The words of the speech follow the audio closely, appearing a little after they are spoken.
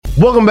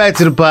Welcome back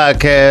to the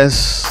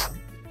podcast.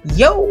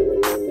 Yo.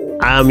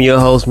 I'm your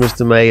host,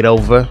 Mr.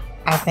 Madeover.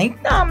 I think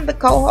I'm the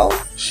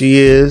co-host. She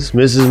is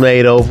Mrs.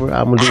 Madeover.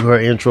 I'm gonna do her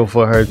intro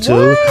for her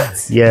too.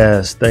 What?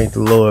 Yes, thank the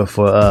Lord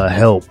for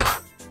help.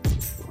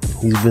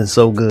 He's been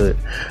so good.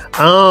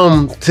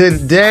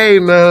 Today,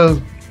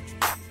 man,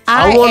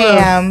 I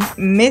am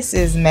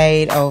Mrs.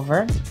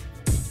 Madeover.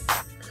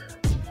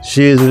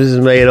 She is Mrs.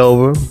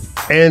 Madeover,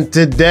 and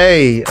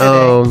today,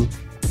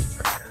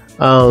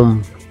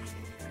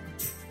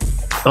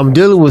 I'm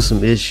dealing with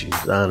some issues,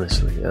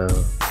 honestly.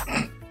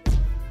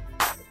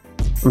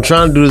 I'm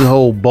trying to do this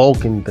whole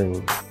bulking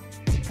thing.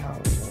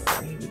 Oh,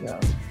 here we go.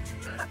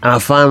 And I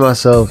find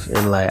myself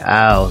in like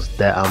aisles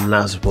that I'm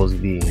not supposed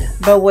to be in.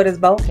 But what is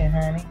bulking,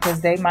 honey?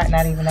 Because they might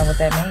not even know what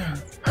that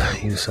means.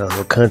 You sound like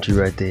a country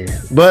right there.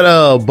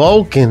 But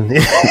bulking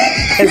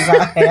Because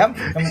I am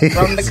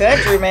from the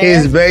country, man.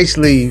 is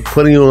basically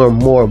putting on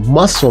more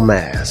muscle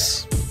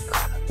mass.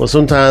 Well,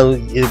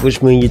 sometimes,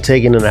 which means you're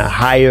taking in a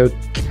higher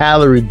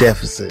calorie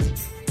deficit.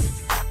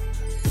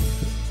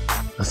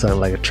 That sounds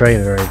like a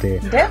trainer right there.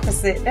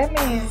 Deficit? That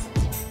means...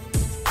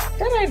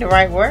 That ain't the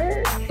right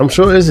word. I'm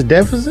sure it's a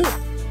deficit.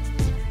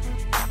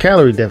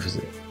 Calorie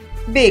deficit.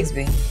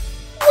 Bigsby.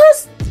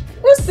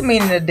 What's the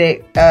meaning of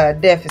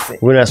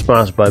deficit? We're not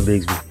sponsored by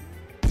Bigsby.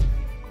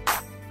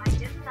 I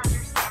didn't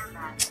understand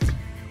that.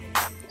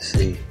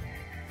 See.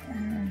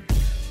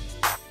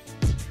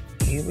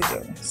 Here we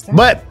go. Stop.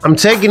 But I'm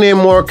taking in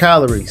more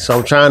calories, so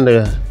I'm trying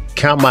to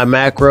count my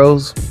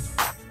macros.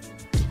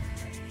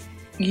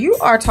 You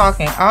are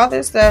talking all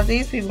this stuff.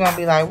 These people gonna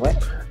be like,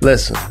 what?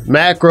 Listen,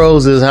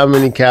 macros is how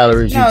many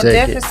calories you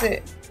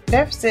take.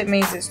 Deficit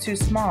means it's too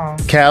small.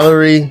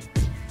 Calorie,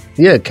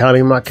 yeah,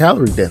 counting my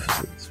calorie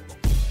deficits.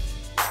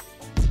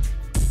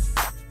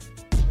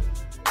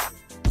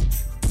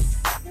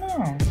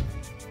 No.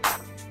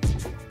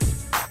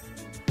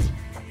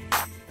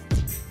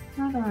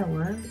 Not how it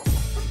works.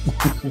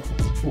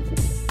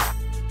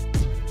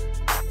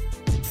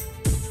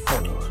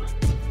 Hold on.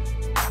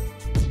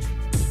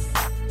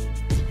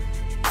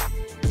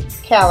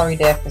 Calorie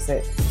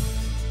deficit.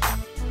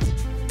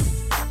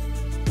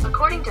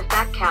 According to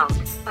Fat Count,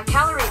 a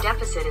calorie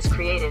deficit is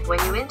created when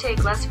you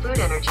intake less food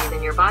energy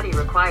than your body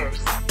requires.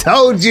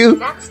 Told you. In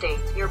that state,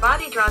 your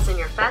body draws in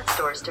your fat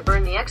stores to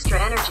burn the extra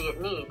energy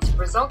it needs,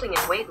 resulting in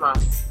weight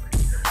loss.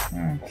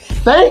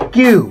 Thank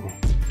you.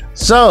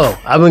 So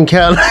I've been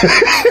counting,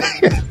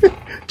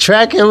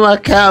 tracking my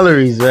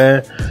calories,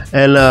 man,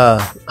 and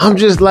I'm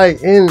just like,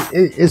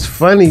 it's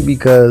funny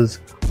because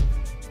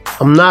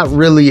I'm not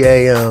really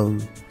a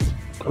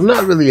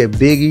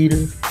big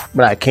eater,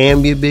 but I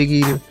can be a big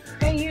eater.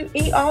 Hey, you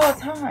eat all the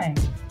time.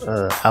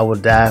 I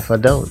would die if I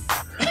don't.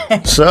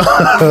 So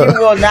You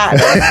will not.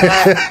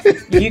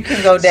 You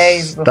can go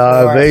days before.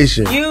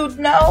 Starvation. You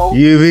know.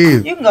 You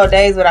You can go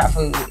days without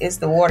food. It's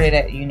the water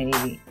that you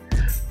need.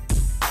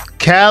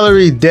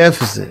 calorie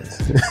deficit.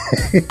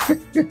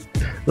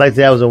 Like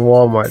that, I was in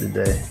Walmart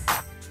today.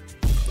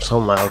 So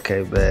I'm like,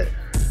 okay, bet.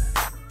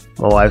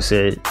 My wife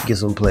said, get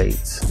some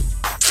plates.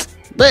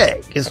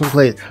 Bet, get some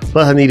plates.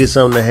 Plus, I needed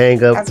something to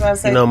hang up, That's what I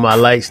said. my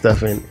light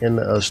stuff in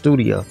the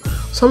studio.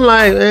 So I'm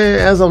like, man,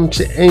 as I'm,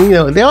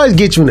 and they always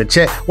get you in the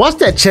check. Watch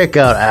that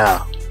checkout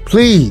aisle,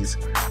 please.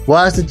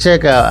 Watch the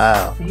checkout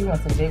aisle. So you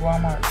went to the big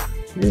Walmart.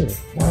 Yeah,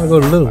 why I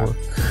go to the little one?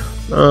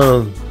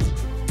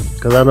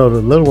 Because I know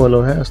the little one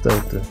don't have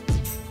stuff to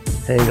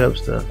hang up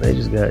stuff. They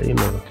just got,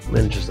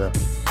 miniature stuff.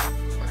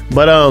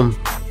 But I'm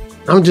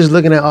just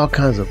looking at all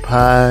kinds of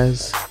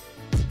pies.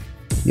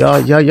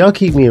 Y'all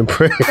keep me in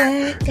prayer.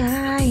 Fat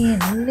guy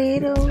in a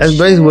little That's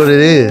basically what it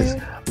is.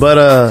 But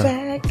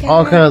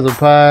all kinds of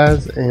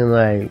pies and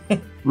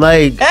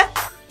like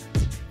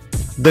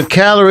the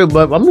calorie,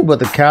 but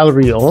the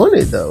calorie on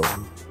it though.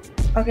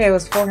 Okay, it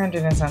was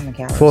 400 and something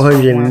calories.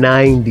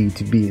 490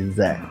 to be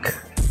exact.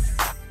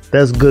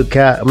 That's good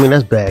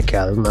that's bad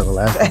calories. I'm not gonna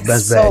lie.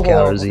 That's so bad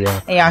calories, horrible.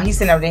 yeah. And y'all, he's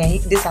sitting over there.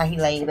 This how he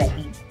laid back.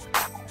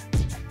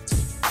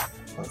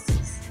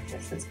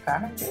 This is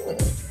kind of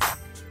good.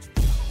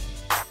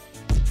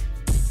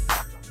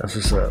 That's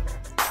what's up.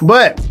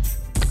 But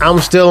I'm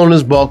still on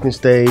this bulking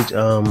stage.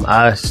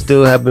 I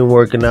still have been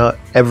working out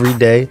every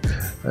day.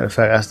 Matter of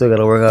fact, I still got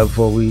to work out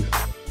for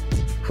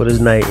this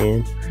night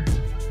in.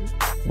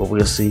 But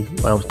we'll see.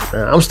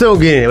 I'm still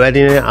getting it. At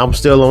the end of the day, I'm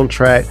still on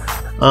track.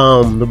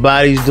 The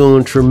body's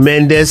doing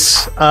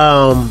tremendous.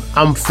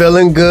 I'm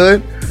feeling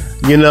good.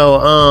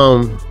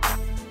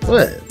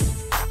 What?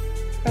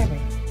 Baby.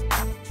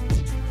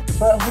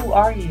 But who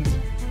are you?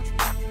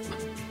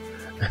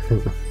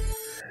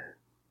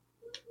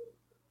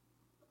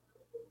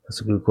 That's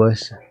a good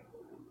question.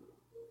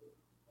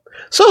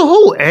 So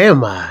who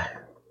am I?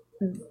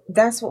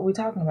 That's what we're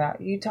talking about.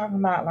 You talking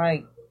about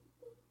like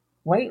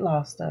weight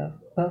loss stuff.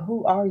 But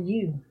who are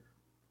you?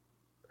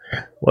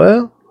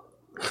 Well,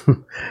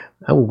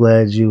 I'm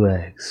glad you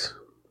asked.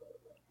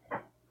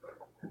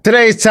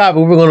 Today's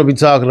topic, we're going to be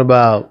talking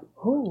about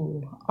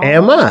Who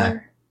am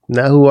I?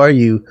 Not who are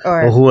you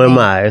or who am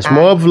I? It's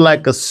more of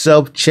like a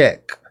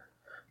self-check.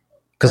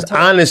 Because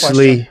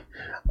honestly,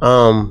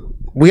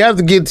 we have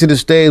to get to the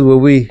stage where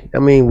we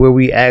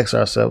ask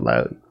ourselves,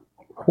 like,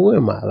 who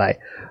am I? Like,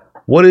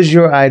 what is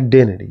your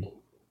identity?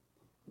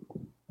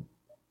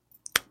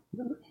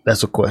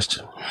 That's a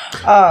question.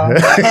 Oh,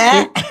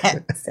 I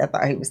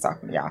thought he was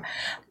talking to y'all.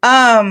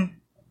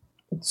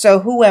 So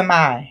who am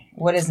I?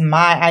 What is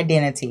my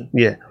identity?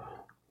 Yeah.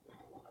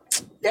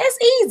 That's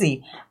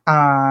easy.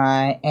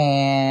 I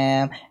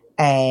am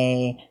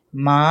a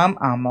mom.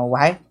 I'm a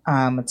wife.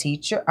 I'm a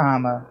teacher.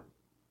 I'm a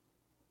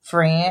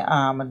friend.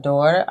 I'm a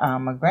daughter.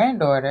 I'm a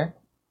granddaughter.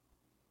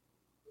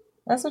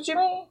 That's what you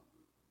mean?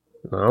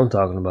 No, I'm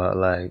talking about,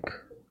 like,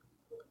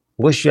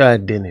 what's your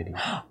identity?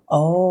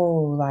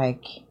 Oh,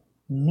 like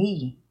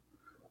me.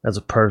 As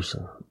a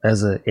person,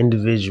 as an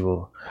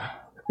individual.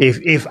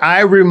 If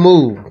I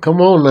remove, come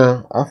on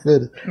now, I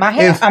feel it. My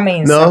hair.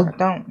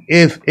 Don't.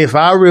 If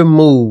I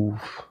remove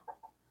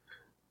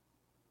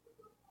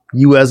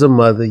you as a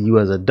mother, you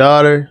as a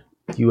daughter,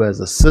 you as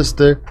a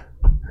sister,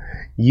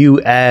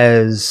 you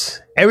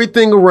as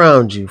everything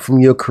around you from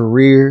your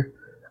career.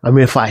 I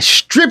mean, if I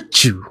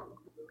stripped you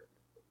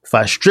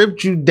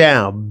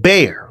down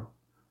bare,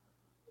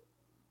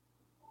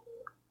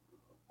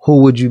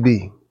 who would you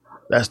be?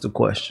 That's the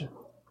question.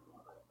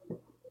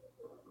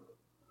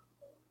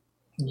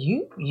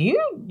 You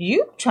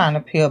trying to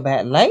peel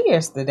back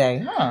layers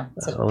today, huh?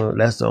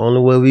 That's the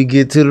only way we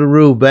get to the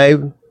root,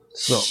 baby.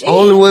 So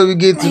only way we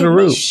get to the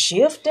root.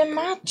 Shifting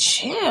my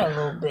chair a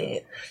little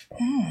bit.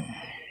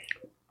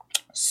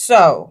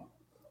 So,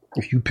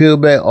 if you peel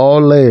back all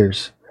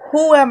layers,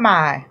 who am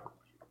I?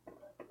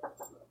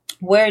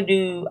 Where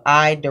do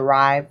I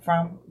derive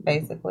from,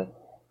 basically?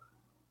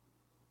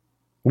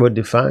 What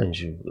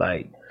defines you?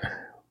 Like,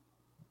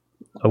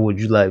 or would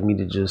you like me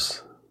to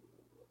just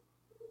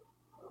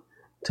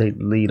take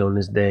the lead on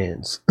this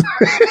dance?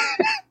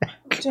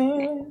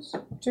 Dance.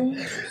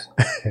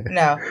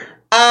 No.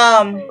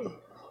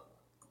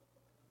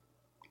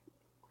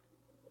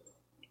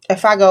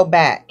 If I go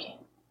back.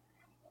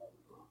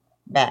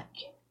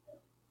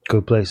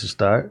 Good place to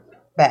start.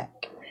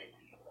 Back.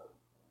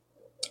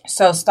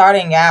 So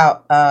starting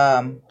out,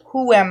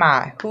 who am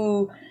I?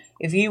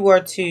 If you were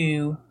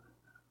to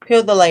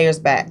peel the layers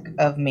back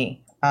of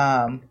me,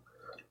 I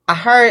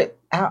heard,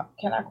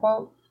 can I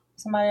quote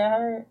somebody I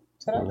heard?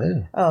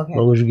 Yeah. Oh, okay. As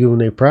long as you give them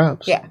their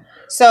props. Yeah.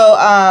 So,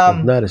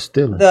 if not, it's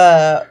stealing.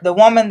 The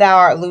Woman Thou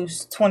Art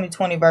Loose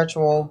 2020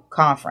 virtual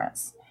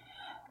conference.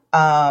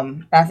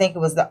 I think it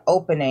was the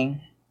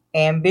opening,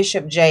 and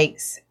Bishop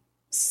Jakes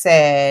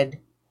said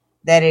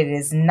that it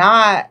is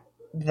not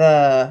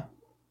the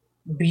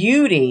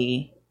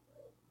beauty,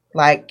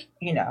 like,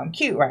 I'm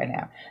cute right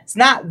now. It's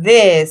not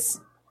this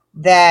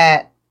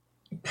that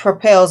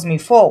propels me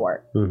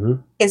forward.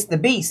 Mm-hmm. It's the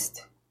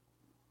beast.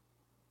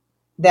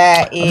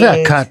 That is. I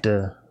think I caught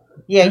the.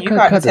 Yeah, you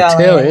caught the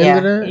tail end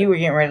of that. You were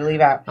getting ready to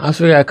leave out. I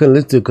figured I couldn't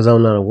listen to it because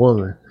I'm not a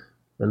woman.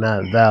 And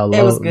not thou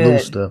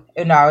loose stuff.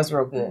 No, it was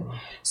real good.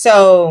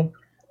 So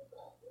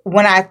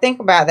when I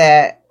think about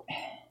that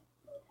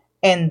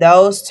in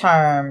those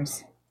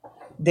terms,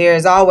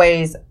 there's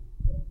always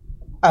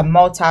a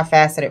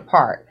multifaceted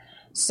part.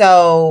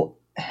 So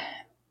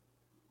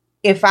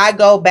if I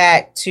go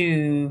back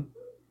to,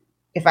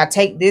 if I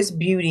take this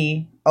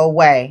beauty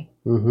away,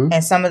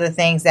 and some of the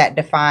things that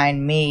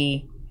defined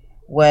me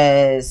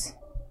was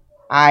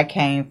I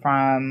came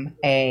from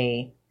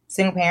a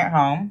single parent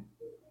home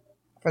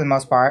for the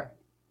most part.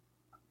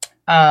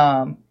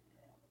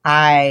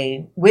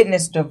 I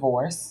witnessed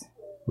divorce.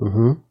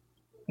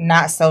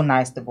 Not so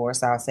nice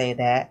divorce, I'll say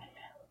that.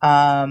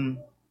 I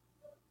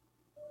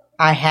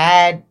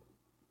had,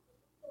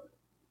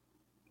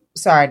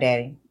 sorry,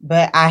 Daddy,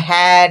 but I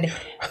had,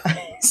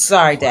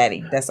 sorry,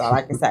 Daddy. That's all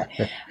I can say.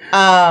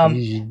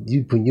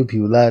 You put your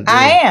people out there.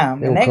 I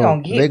am, and they're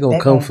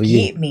gonna come for you.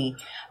 Get me.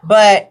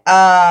 But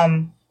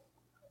my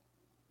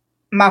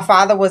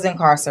father was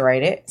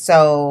incarcerated,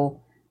 so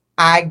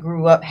I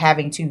grew up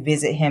having to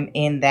visit him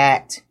in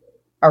that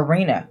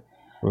arena.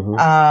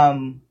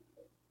 And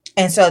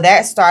so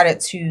that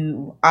started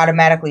to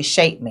automatically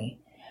shape me.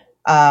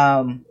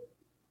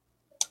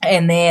 And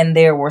then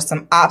there were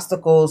some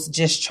obstacles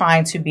just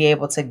trying to be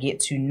able to get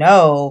to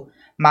know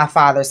my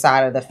father's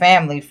side of the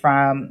family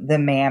from the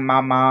man my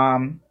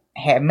mom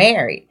had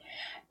married.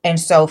 And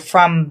so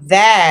from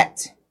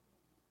that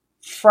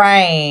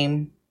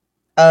frame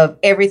of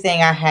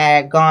everything I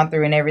had gone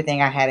through and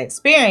everything I had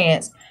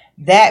experienced,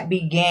 that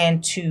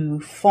began to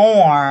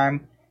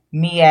form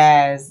me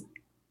as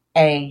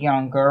a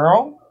young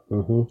girl,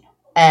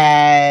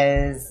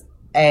 as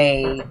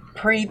a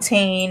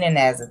preteen, and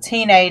as a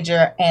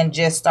teenager, and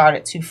just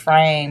started to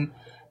frame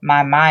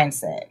my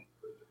mindset.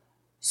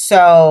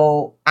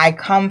 So I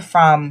come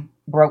from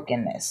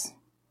brokenness.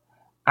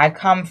 I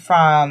come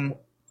from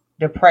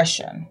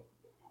depression.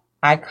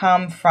 I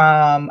come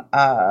from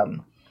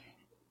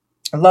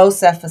low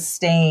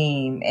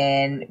self-esteem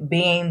and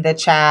being the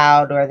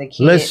child or the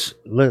kid.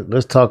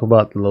 Let's talk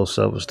about the low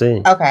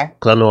self-esteem. Okay.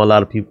 Because I know a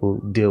lot of people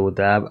deal with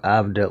that.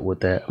 I've dealt with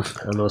that.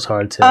 I know it's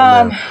hard to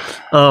tell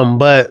now.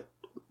 But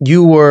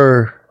you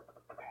were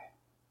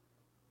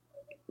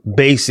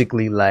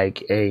basically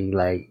like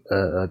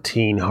a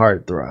teen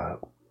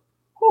heartthrob.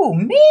 Who,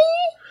 me?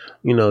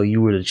 You know,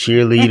 you were the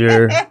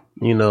cheerleader.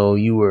 You know,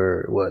 you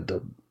were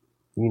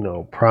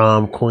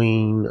prom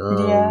queen.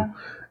 Yeah.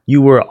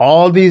 You were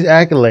all these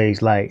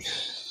accolades, like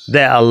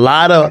that. A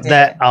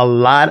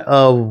lot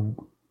of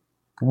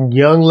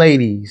young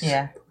ladies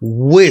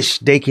wish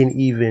they can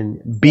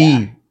even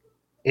be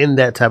in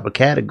that type of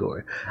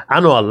category. I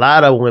know a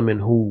lot of women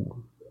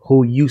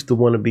who used to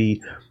want to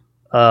be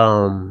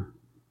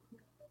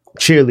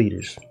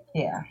cheerleaders.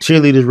 Yeah.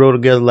 Cheerleaders roll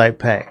together like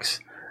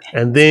packs.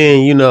 And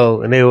then, you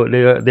know, and they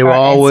were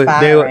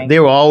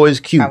always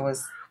cute.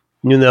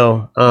 You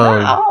know,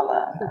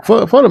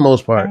 for the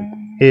most part.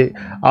 I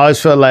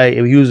always felt like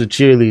if you was a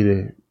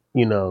cheerleader,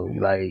 you know,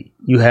 like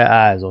you had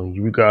eyes on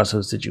you regardless of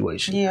the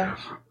situation. Yeah.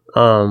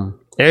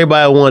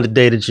 Everybody wanted to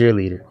date a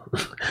cheerleader.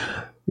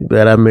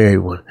 But I married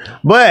one.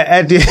 But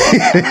at the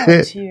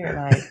I cheered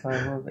like for a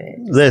little bit.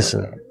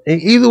 Listen,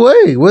 either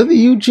way, whether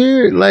you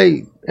cheered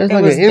like that's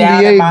like an NBA.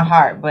 Down in my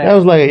heart, but that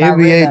was like an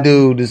NBA rhythm.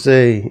 dude to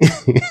say.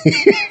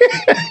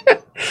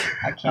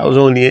 I was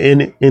only in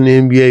the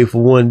NBA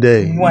for one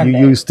day.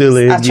 You were still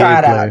an NBA I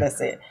tried player. out.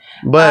 That's it.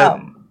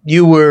 But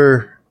you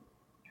were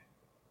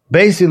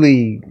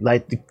basically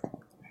like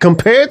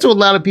compared to a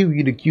lot of people,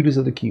 you're the cutest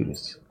of the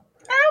cutest.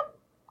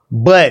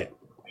 But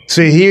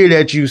to hear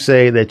that you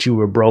say that you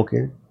were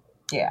broken,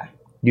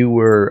 you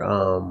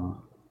were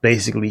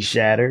basically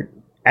shattered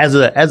as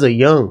a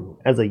young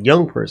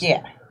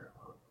person.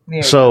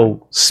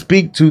 So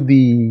speak to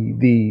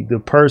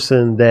the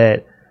person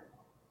that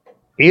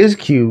is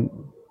cute.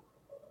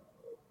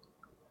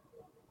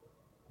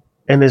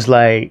 And it's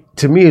like,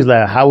 to me, it's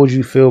like, how would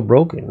you feel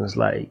broken? It's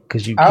like,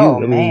 because you're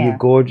cute. I mean, you're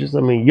gorgeous. I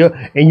mean,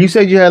 and you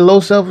said you had low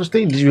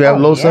self-esteem. Did you have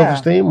low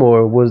self-esteem,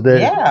 or was that?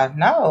 Yeah,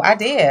 no, I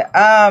did.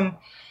 I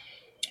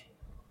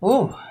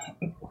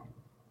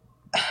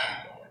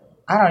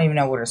don't even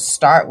know where to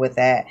start with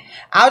that.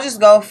 I'll just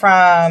go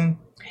from,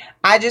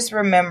 I just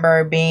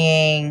remember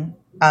being,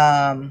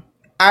 I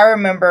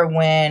remember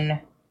when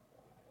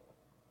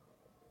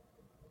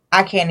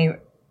I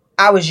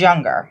was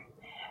younger.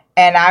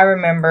 And I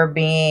remember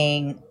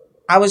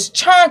I was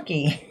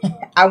chunky.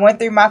 I went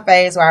through my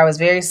phase where I was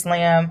very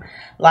slim,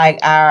 like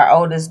our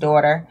oldest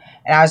daughter.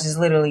 And I was just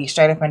literally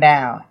straight up and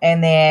down.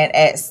 And then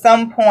at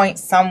some point,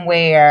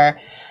 somewhere,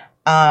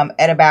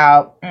 at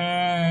about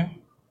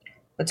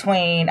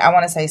between, I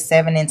want to say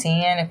 7 and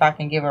 10, if I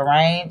can give a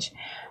range,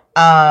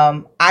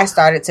 I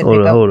started to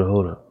pick up.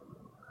 Hold on.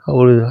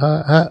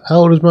 How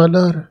old is my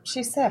daughter?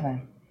 She's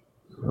 7.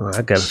 Oh,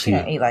 I gotta see. She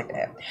don't eat like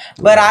that.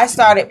 But I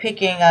started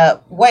picking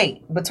up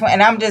weight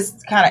and I'm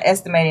just kind of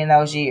estimating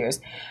those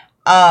years.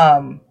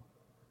 And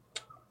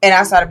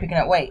I started picking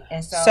up weight.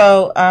 And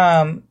so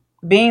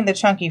being the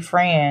chunky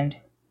friend,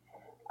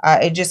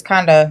 it just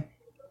kind of,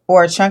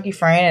 or a chunky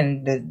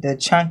friend and the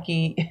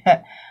chunky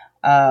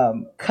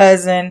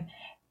cousin,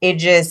 it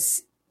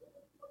just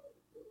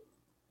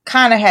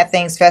kind of had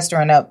things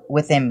festering up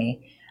within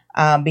me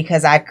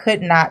because I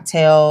could not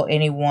tell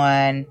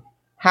anyone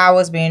how I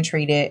was being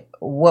treated,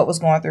 what was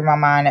going through my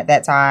mind at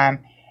that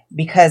time,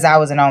 because I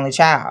was an only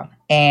child.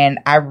 And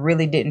I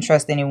really didn't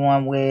trust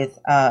anyone with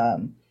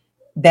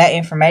that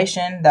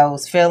information,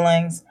 those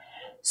feelings.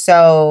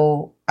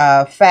 So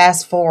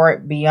fast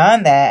forward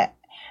beyond that,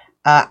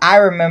 I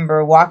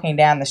remember walking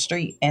down the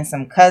street and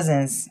some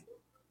cousins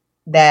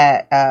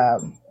that,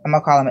 I'm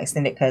going to call them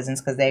extended cousins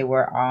because they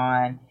were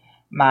on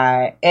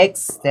my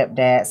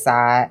ex-stepdad's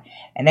side,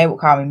 and they would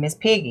call me Miss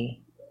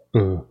Piggy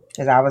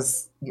because I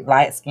was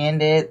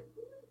light-skinned.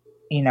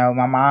 You know,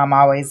 my mom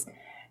always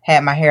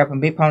had my hair up in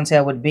a big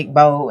ponytail with a big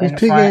bow in the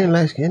front. Piggy ain't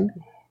light-skinned.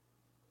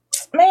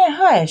 Man,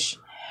 hush.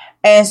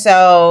 And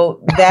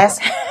so that's...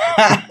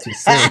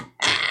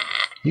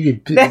 They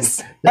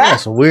got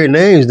some weird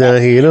names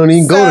down here. You don't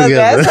even go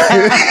together.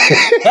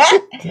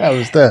 That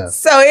was tough.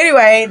 So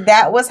anyway,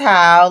 that was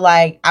how,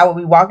 like, I would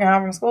be walking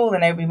home from school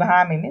and they'd be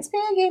behind me, Miss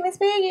Piggy,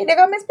 there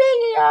go Miss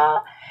Piggy,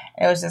 y'all.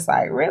 It was just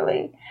like,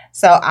 really?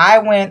 So I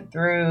went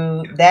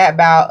through that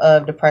bout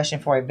of depression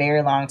for a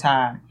very long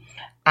time.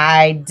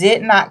 I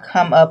did not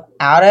come up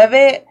out of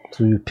it.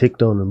 So you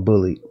picked on and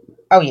bullied.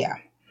 Oh yeah.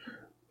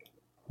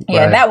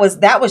 Yeah, right.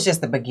 That was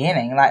just the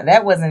beginning. Like,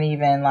 that wasn't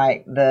even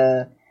like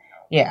that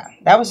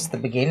was just the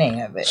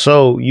beginning of it.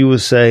 So you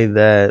would say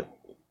that,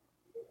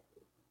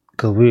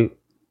 because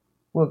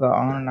we'll go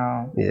on and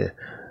on. Yeah.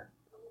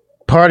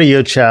 Part of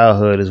your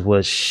childhood is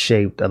what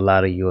shaped a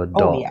lot of your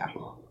adult. Oh yeah.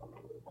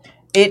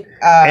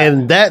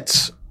 And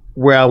that's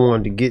where I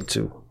wanted to get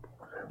to.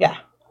 Yeah.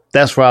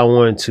 That's where I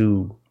wanted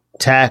to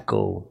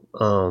tackle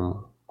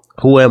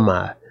who am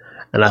I?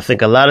 And I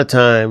think a lot of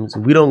times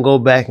we don't go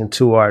back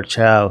into our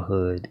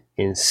childhood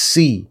and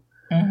see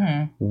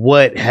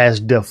what has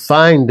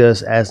defined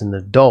us as an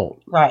adult.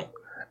 Right.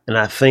 And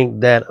I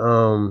think that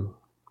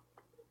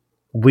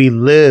we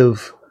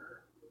live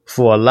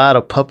for a lot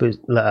of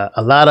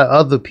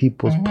other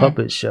people's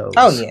puppet shows.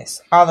 Oh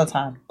yes, all the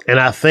time. And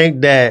I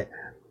think that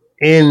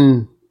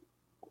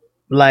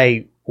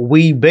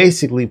we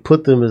basically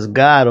put them as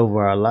God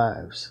over our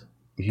lives.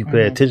 if you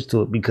pay attention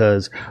to it,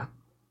 because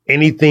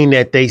anything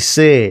that they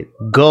said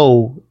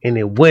go and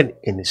it went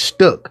and it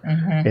stuck.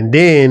 And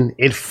then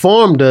it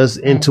formed us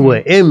into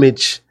an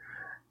image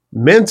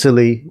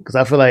mentally, because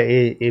I feel like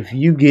if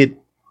you get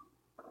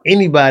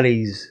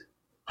anybody's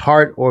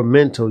heart or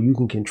mental, you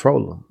can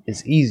control them.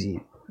 It's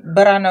easy.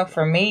 But I know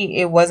for me,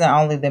 it wasn't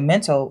only the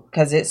mental,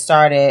 because it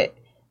started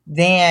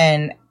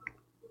then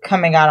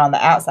coming out on the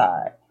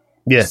outside.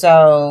 Yeah.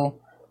 So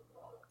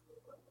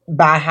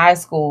by high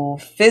school,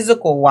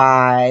 physical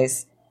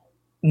wise,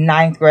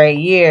 9th grade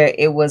year,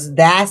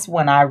 that's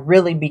when I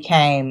really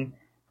became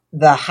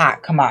the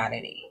hot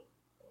commodity,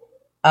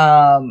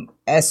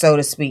 as so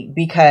to speak,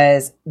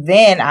 because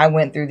then I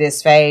went through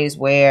this phase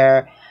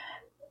where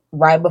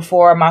right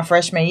before my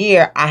freshman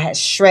year, I had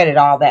shredded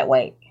all that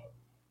weight.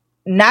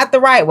 Not the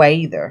right way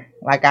either.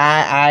 Like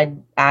I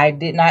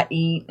did not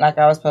eat like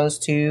I was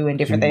supposed to, and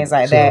different things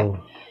like that.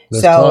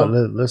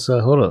 Let's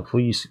hold up before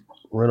you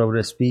run over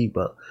that speed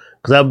bump,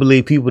 because I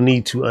believe people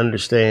need to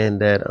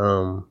understand that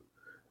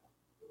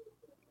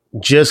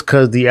just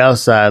because the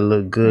outside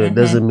look good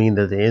doesn't mean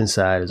that the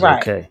inside is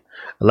okay.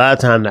 A lot of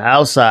time the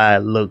outside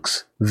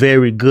looks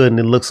very good and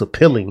it looks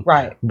appealing,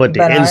 right? But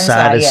the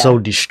inside is so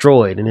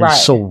destroyed and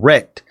it's so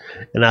wrecked.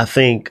 And I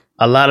think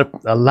a lot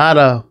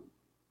of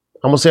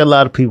I'm gonna say a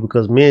lot of people,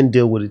 because men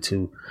deal with it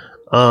too.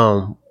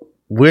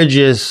 We're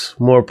just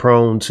more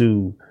prone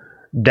to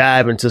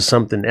dive into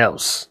something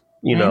else,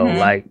 you know,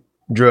 like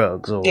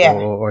drugs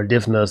or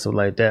different stuff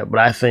like that. But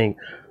I think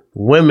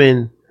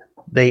women,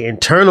 they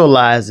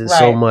internalize it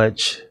so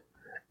much,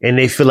 and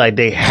they feel like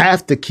they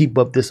have to keep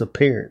up this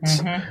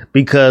appearance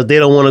because they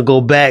don't want to go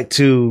back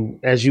to,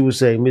 as you would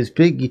say, Miss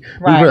Piggy.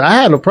 Right. I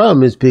had no problem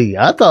with Miss Piggy.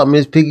 I thought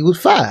Miss Piggy was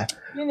fine.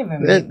 You didn't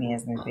even make me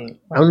as Miss Piggy.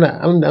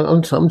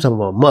 I'm talking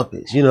about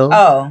Muppets, you know?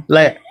 Oh.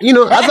 Like, you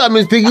know, I thought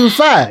Miss Piggy was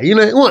fine. You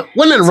know, wasn't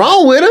nothing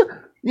wrong with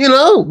her, you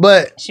know,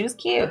 but. She was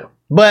cute.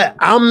 But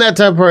I'm that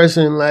type of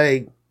person,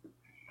 like,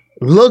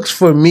 looks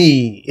for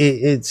me,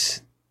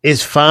 it's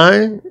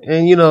fine.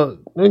 And, you know,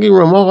 don't get me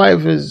wrong, my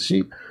wife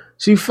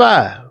she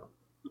fine.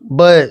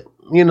 But,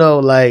 you know,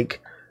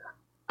 like,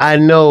 I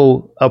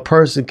know a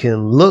person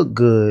can look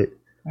good,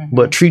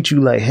 but treat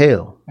you like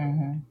hell.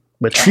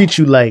 But treat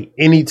you like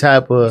any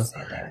type of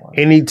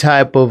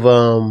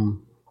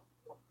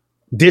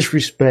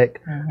disrespect,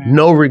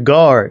 no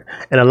regard.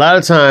 And a lot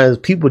of times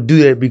people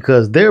do that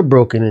because they're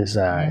broken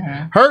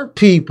inside. Hurt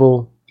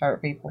people.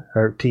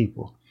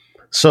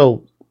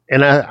 So,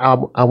 and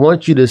I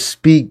want you to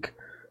speak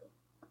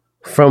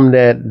from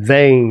that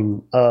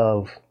vein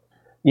of,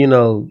 you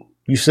know,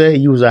 you say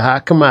you was a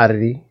hot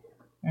commodity,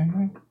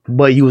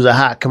 but you was a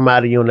hot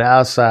commodity on the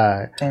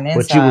outside,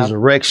 but you was a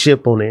wrecked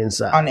ship on the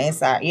inside. On the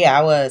inside, yeah,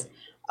 I was.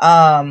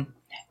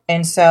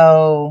 And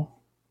so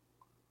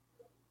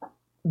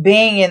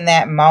being in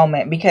that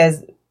moment,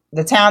 because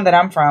the town that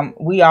I'm from,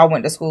 we all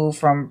went to school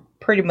from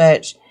pretty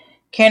much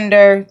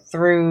kinder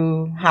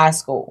through high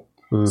school.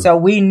 So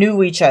we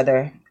knew each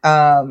other.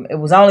 It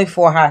was only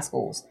 4 high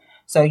schools.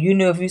 So you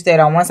knew if you stayed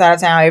on one side of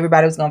town,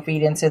 everybody was going to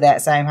feed into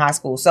that same high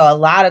school. So a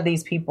lot of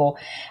these people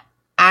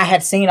I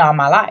had seen all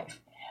my life.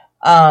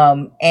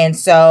 And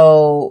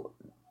so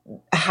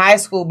high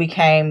school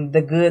became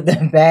the good,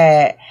 the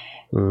bad,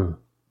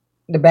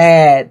 the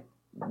bad,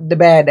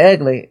 the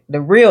ugly,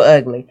 the real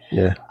ugly.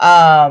 Yeah.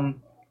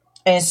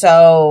 And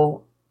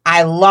so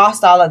I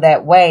lost all of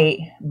that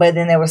weight, but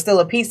then there was still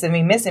a piece of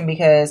me missing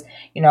because,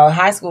 you know,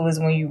 high school is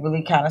when you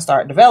really kind of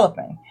start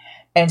developing.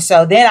 And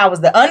so then I was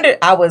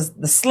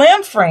the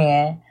slim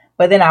friend,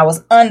 but then I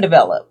was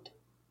undeveloped.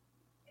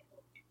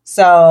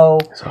 So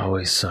it's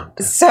always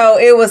something. So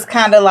it was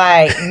kind of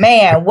like,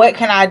 man, what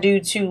can I do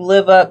to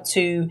live up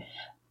to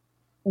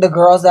the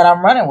girls that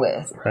I'm running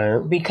with? Right.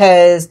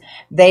 Because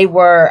they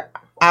were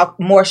out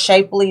more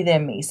shapely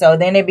than me. So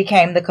then it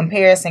became the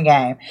comparison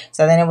game.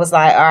 So then it was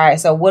like, all right,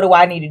 so what do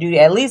I need to do to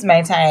at least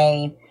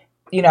maintain,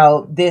 you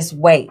know, this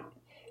weight?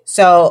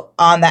 So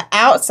on the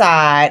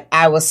outside,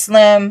 I was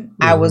slim.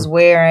 I was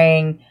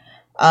wearing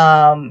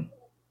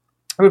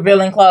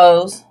revealing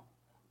clothes.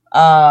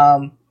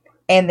 And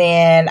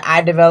then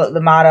I developed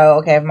the motto,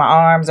 okay, if my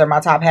arms or my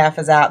top half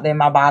is out, then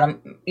my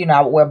bottom, you know,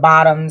 I would wear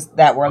bottoms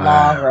that were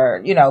long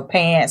or, you know,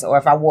 pants. Or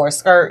if I wore a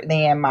skirt,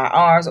 then my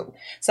arms.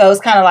 So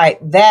it's kind of like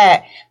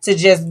that to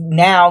just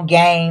now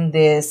gain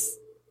this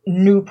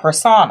new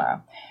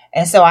persona.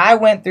 And so I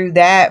went through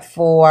that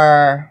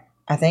for,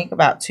 I think,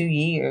 about 2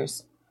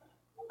 years.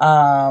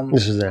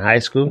 This is in high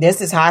school?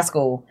 This is high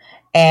school.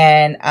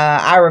 And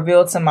I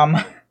revealed to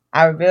my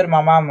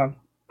mama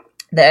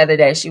the other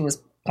day, she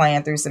was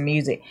playing through some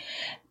music.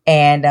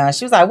 And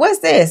she was like, what's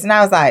this? And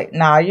I was like,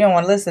 nah, you don't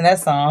want to listen to that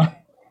song.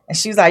 And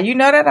she was like, you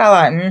know that?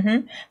 I was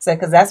like, So,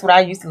 because that's what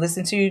I used to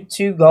listen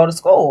to go to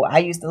school. I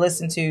used to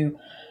listen to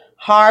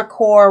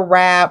hardcore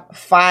rap,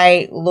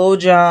 fight, Lil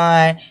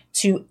Jon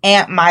to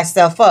amp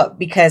myself up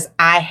because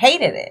I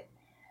hated it.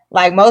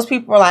 Like most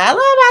people were like, I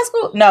love high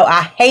school. No,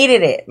 I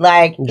hated it.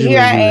 Like here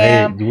I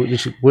am.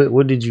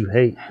 What did you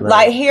hate?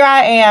 Like here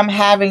I am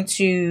having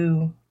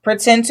to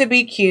pretend to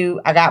be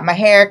cute. I got my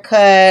hair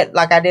cut.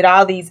 Like, I did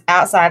all these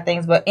outside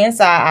things, but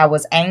inside I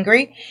was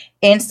angry.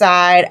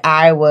 Inside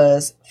I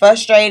was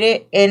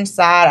frustrated.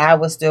 Inside I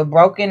was still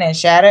broken and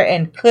shattered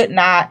and could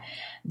not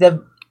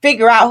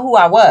figure out who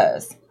I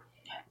was.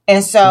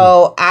 And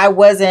so I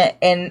wasn't,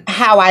 and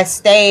how I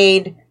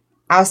stayed,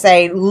 I'll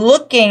say,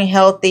 looking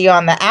healthy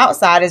on the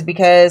outside is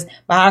because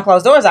behind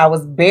closed doors I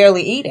was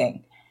barely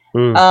eating.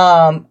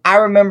 I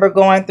remember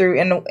going through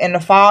in the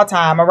fall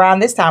time, around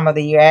this time of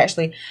the year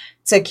actually,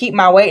 to keep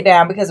my weight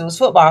down because it was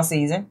football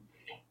season.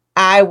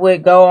 I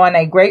would go on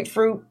a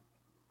grapefruit,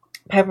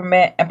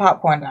 peppermint, and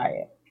popcorn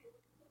diet.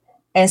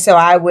 And so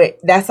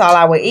that's all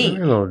I would eat.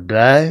 You don't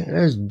die.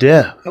 That's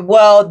death.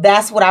 Well,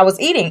 that's what I was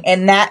eating.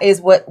 And that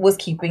is what was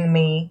keeping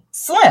me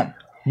slim.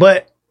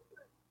 But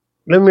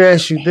let me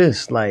ask you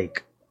this.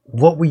 Like,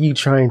 what were you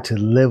trying to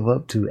live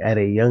up to at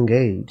a young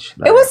age?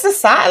 Like, it was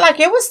society. Like,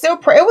 it was still,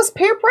 it was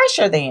peer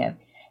pressure then.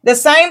 The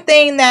same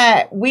thing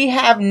that we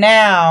have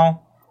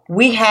now,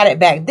 we had it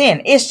back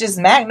then. It's just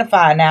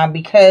magnified now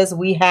because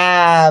we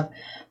have,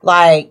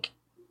 like,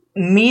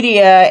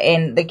 media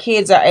and the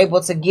kids are able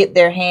to get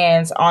their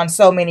hands on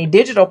so many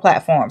digital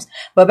platforms.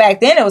 But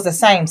back then it was the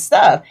same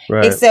stuff,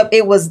 right, except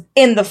it was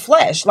in the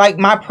flesh. Like,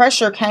 my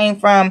pressure came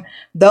from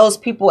those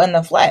people in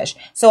the flesh.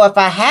 So if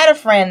I had a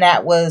friend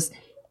that was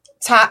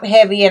top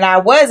heavy and I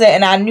wasn't,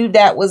 and I knew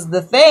that was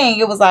the thing,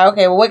 it was like,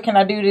 okay, well, what can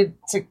I do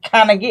to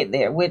kind of get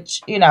there?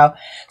 Which,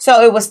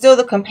 so it was still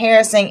the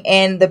comparison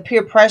and the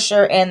peer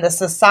pressure and the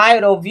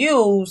societal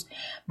views,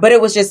 but it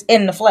was just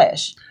in the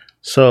flesh.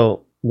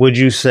 So would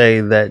you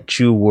say that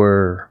you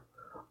were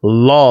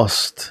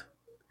lost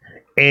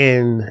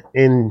in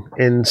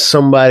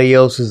somebody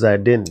else's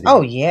identity?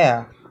 Oh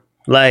yeah.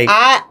 Like,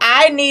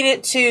 I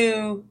needed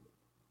to,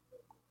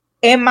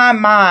 in my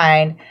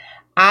mind,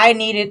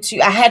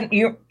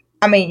 you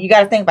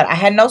got to think about it. I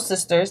had no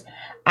sisters.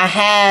 I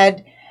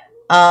had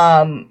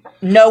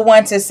no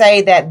one to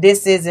say that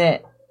this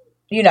isn't,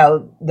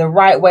 the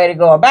right way to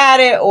go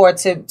about it, or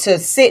to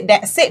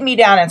sit me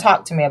down and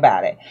talk to me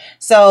about it.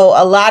 So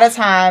a lot of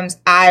times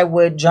I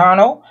would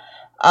journal,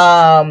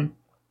 and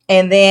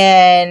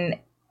then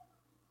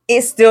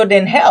it still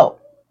didn't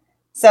help.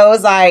 So it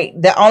was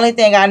like, the only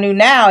thing I knew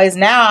now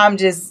I'm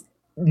just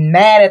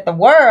mad at the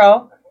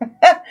world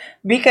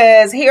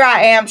because here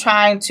I am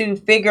trying to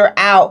figure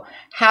out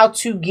how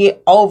to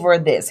get over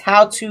this,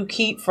 how to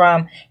keep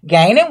from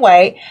gaining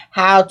weight,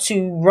 how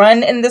to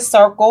run in the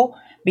circle.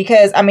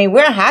 Because,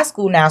 we're in high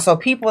school now. So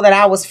people that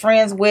I was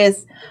friends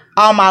with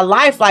all my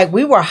life, like,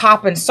 we were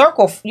hopping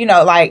circle,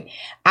 like,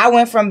 I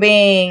went from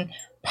being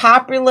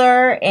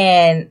popular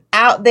and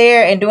out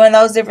there and doing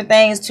those different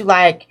things to,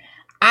 like,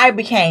 I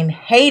became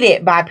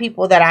hated by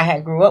people that I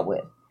had grew up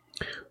with.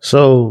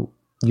 So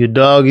you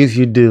dog if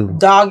you do.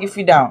 Dog if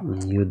you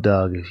don't. You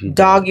dog if you do.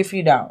 Dog if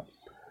you don't.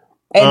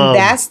 And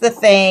that's the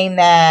thing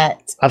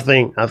that I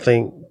think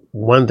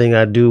one thing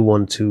I do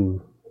want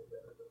to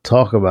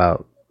talk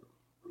about,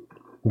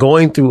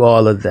 going through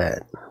all of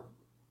that,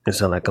 it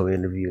sounds like I'm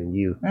interviewing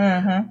you.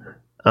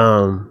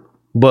 Mm-hmm.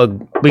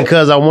 But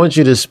because I want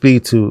you to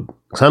speak to,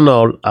 because I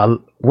know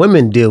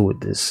women deal with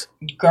this.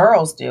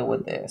 Girls deal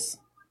with this.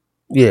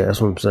 Yeah,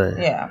 that's what I'm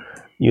saying. Yeah.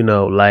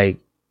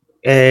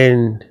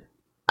 And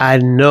I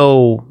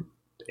know,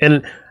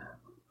 and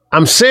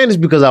I'm saying this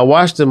because I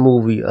watched the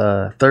movie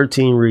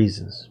 13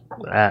 Reasons.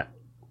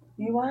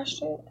 You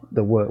watched it?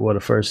 The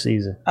first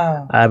season.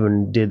 Oh. I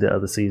haven't did the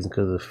other season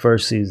because the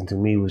first season to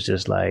me was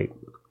just like,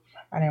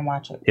 I didn't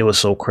watch it. It was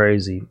so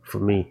crazy for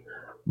me.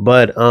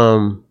 But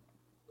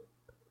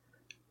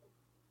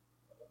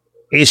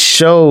it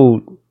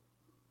showed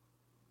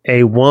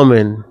a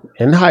woman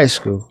in high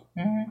school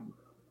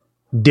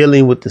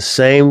dealing with the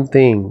same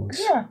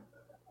things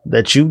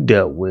that you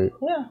dealt with.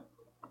 Yeah.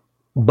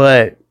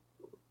 But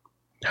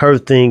her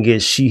thing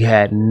is she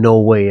had no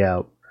way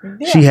out.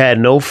 Yeah. She had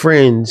no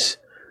friends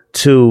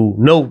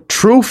no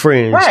true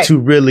friends to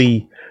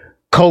really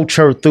coach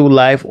her through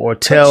life or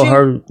tell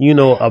her,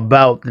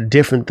 about the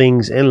different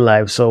things in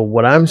life. So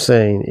what I'm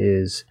saying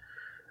is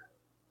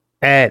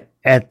at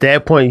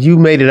that point, you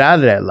made it out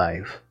of that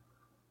life.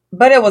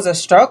 But it was a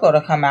struggle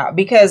to come out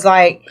because,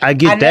 like, I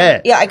get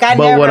that.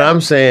 But what I'm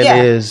saying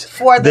is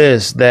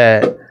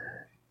that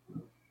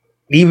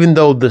even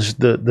though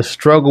the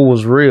struggle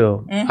was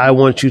real, I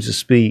want you to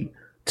speak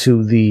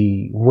to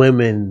the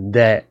women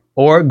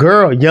or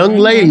young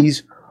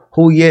ladies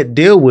who yet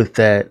deal with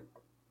that.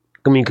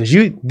 Because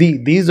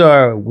these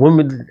are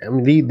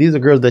women. These are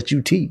girls that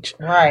you teach.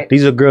 Right.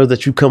 These are girls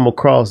that you come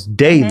across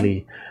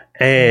daily,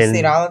 and you see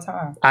it all the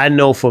time. I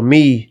know for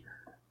me,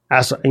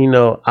 I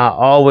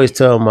always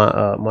tell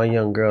my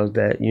young girls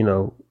that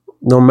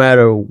no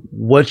matter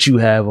what you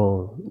have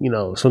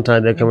on,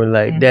 sometimes they come in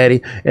like,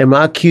 "Daddy, am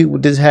I cute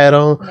with this hat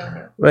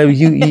on?" Maybe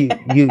you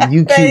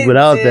cute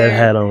without that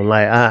hat on.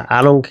 Like,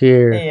 I don't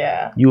care.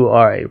 Yeah. You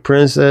are a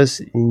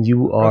princess and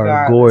you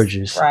are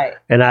gorgeous. Right.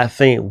 And I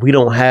think we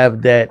don't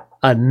have that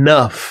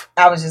enough.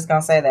 I was just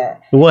gonna say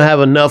that. We won't have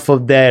enough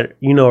of that,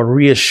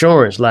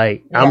 reassurance.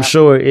 Like, I'm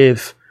sure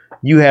if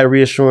you had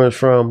reassurance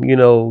from, you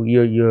know,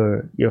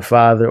 your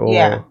father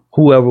or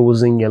whoever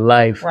was in your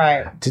life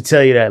to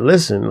tell you that,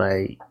 listen,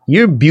 like,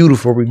 you're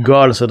beautiful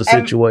regardless of the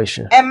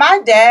situation. And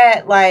my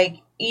dad,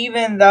 like,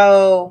 even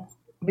though,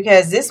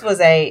 because this was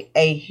a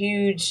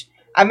huge,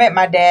 I met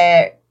my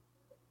dad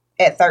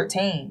at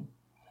 13.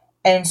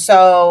 And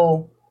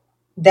so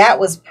that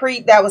was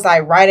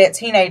like right at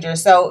teenager.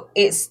 So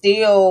it's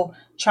still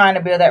trying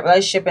to build that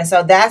relationship. And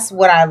so that's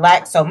what I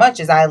lacked so much,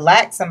 is I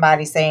lacked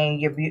somebody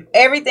saying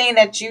everything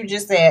that you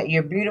just said.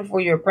 You're beautiful,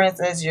 you're a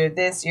princess, you're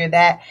this, you're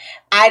that.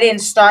 I didn't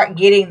start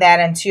getting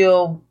that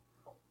until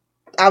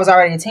I was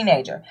already a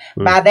teenager.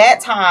 By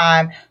that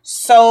time,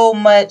 so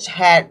much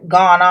had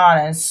gone on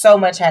and so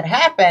much had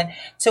happened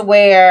to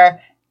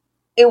where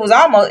it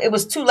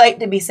was too late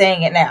to be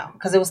saying it now,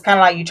 because it was kind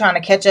of like you're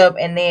trying to catch up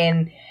and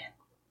then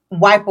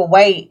wipe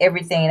away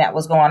everything that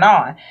was going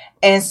on.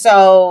 And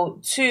so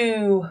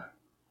to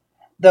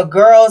the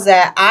girls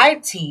that I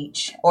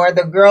teach or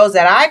the girls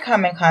that I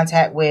come in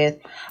contact with,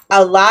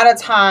 a lot of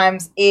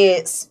times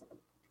it's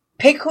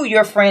pick who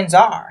your friends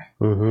are.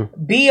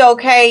 Mm-hmm. Be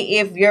okay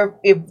if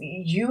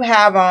you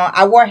have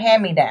I wore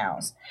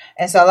hand-me-downs.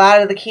 And so a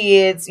lot of the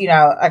kids, you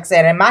know, like I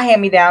said, and my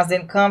hand-me-downs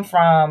didn't come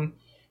from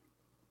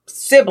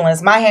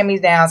siblings. My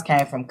hand-me-downs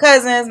came from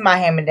cousins. My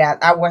hand-me-downs,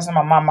 I wore some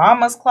of my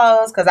mama's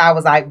clothes because I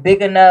was like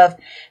big enough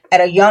at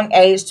a young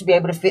age to be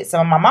able to fit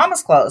some of my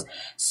mama's clothes.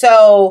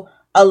 So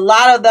a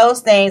lot of those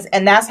things,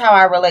 and that's how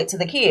I relate to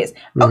the kids.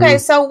 Mm-hmm. Okay,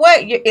 so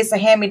what? It's a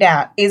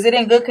hand-me-down. Is it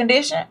in good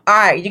condition? All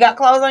right, you got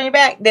clothes on your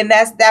back? Then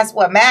that's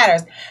what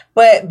matters.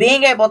 But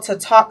being able to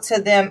talk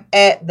to them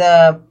at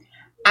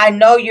I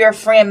know your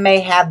friend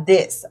may have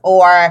this,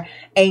 and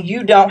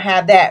you don't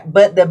have that,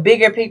 but the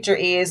bigger picture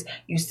is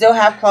you still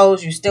have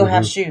clothes, you still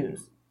have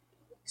shoes.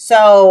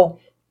 So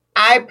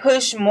I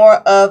push more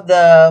of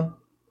the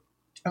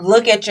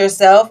look at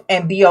yourself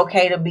and be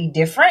okay to be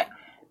different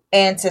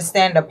and to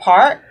stand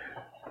apart.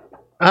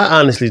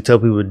 I honestly tell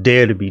people,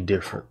 dare to be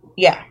different.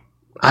 Yeah.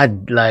 I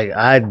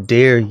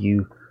dare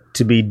you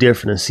to be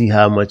different and see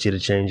how much it'll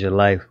change your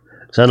life.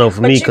 So I know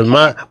for me, because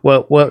mine's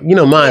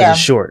is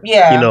short.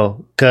 Yeah. You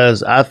know,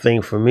 because I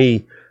think for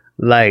me,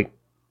 like,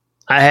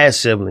 I had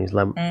siblings.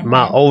 Like,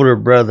 my older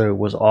brother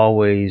was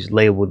always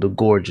labeled the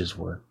gorgeous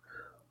one,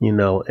 you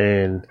know,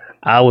 and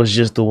I was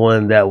just the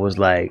one that was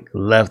like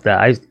left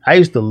out. I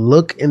used to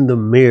look in the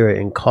mirror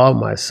and call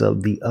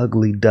myself the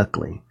ugly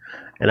duckling.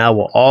 And I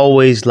will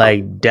always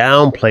like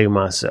downplay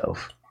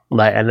myself.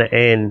 Like,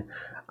 and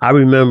I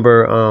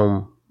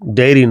remember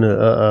dating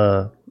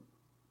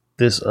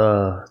this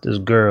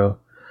girl,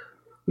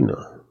 you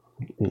know.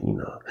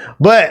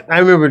 But I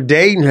remember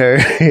dating her.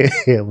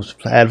 It was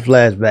had a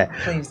flashback.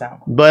 Please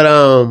don't. But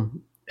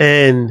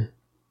and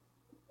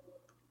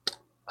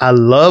I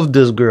loved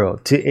this girl.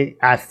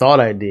 I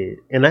thought I did,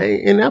 and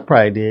I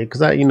probably did,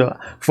 because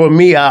for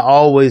me, I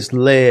always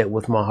led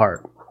with my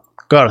heart,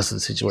 regardless of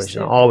the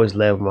situation. I always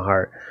led with my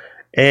heart,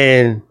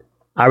 and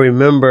I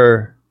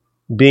remember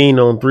being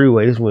on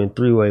three-way. This is when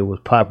three-way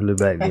was popular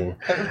back then.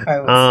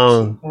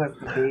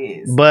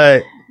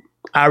 But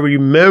I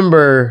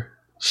remember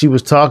she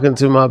was talking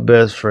to my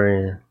best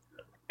friend,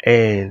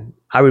 and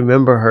I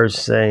remember her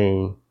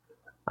saying,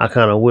 I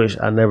kind of wish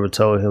I never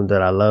told him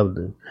that I loved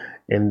him.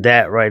 And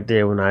that right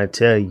there, when I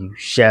tell you,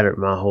 shattered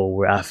my whole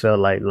world. I felt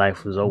like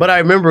life was over. But I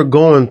remember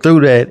going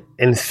through that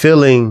and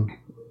feeling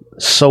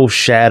so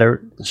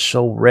shattered,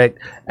 so wrecked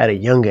at a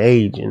young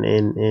age.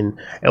 And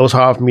it was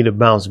hard for me to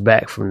bounce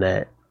back from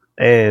that.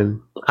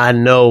 And I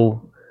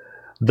know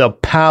the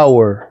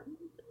power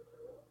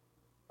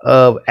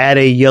of, at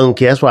a young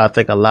kid, that's why I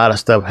think a lot of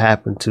stuff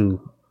happened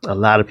to a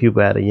lot of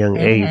people at a young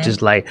age.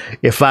 Just like,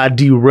 if I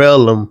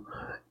derail them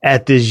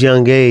at this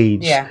young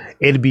age,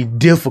 it'd be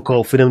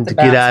difficult for them to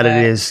get out of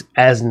this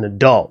as an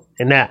adult.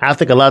 And that, I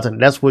think a lot of times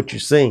that's what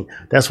you're seeing.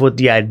 That's what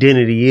the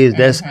identity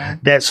is.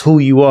 That's who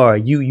you are.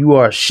 You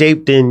are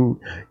shaped in,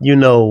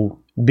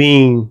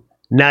 being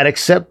not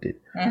accepted.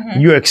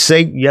 You're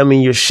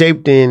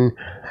shaped in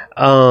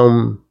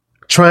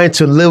trying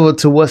to live up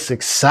to what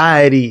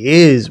society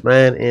is,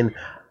 man. And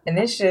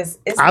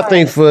I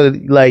think for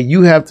like,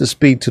 you have to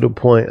speak to the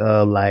point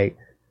of like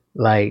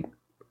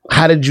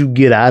how did you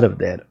get out of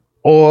that?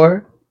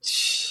 Or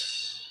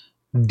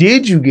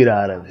did you get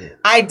out of it?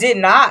 I did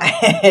not.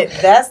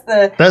 That's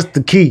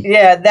the key.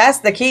 Yeah,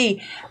 that's the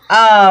key.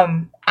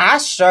 I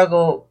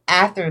struggled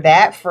after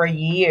that for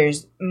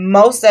years.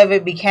 Most of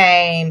it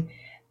became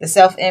the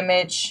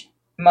self-image.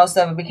 Most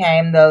of it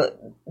became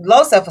the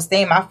low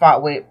self-esteem I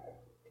fought with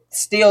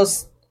still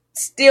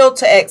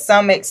to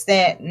some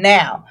extent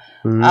now.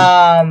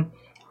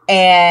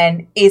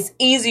 And it's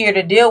easier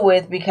to deal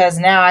with because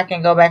now I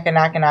can go back and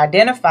I can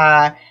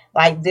identify,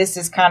 like, this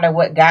is kind of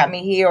what got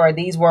me here, or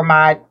these were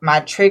my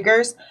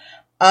triggers.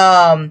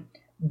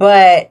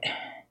 But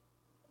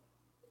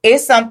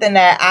it's something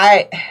that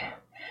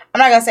I'm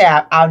not gonna say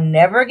I'll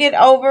never get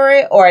over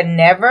it or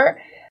never.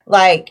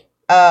 Like,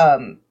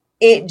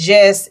 it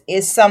just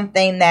is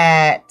something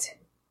that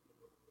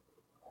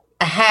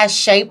has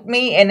shaped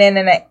me, and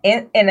then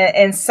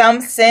in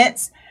some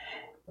sense,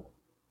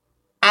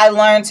 I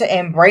learned to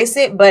embrace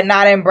it, but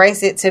not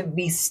embrace it to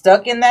be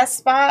stuck in that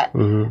spot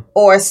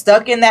or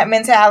stuck in that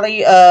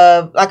mentality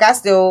of like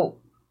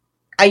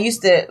I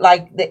used to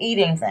like the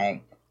eating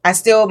thing.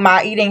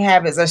 My eating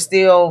habits are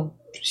still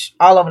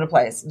all over the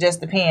place. Just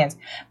depends.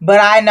 But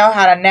I know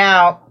how to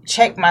now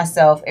check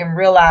myself and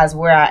realize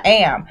where I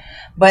am.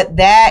 But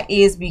that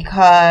is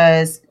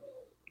because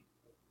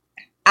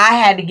I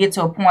had to get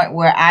to a point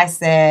where I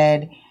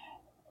said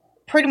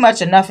pretty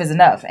much enough is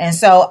enough. And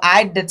so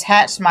I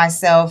detached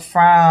myself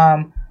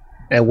from...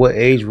 At what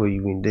age were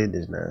you when you did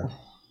this now?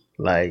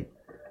 Like,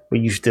 were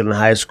you still in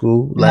high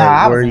school? Like, no,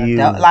 I was were an you...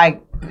 adult.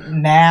 Like,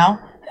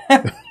 now...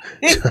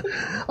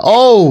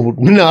 Oh,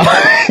 no.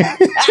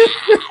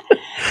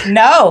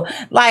 No,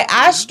 like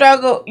I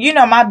struggle,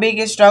 my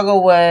biggest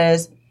struggle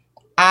was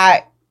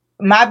I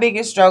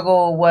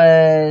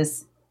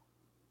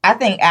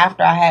think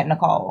after I had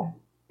Nicole.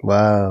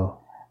 Wow.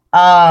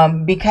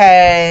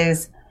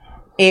 Because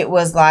it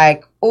was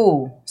like,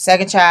 ooh,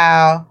 second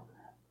child,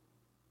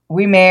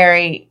 we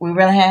married, we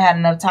really hadn't had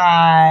enough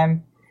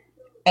time,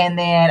 and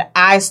then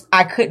I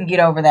couldn't get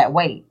over that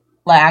weight.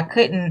 Like I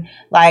couldn't,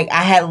 like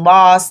I had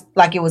lost,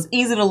 like it was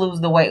easy to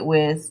lose the weight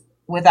with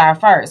our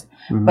first.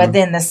 But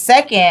then the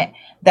second,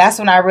 that's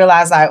when I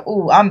realized like,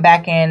 ooh, I'm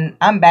back in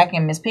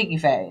Miss Piggy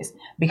phase,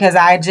 because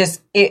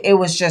it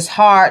was just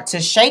hard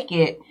to shake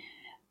it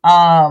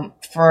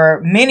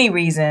for many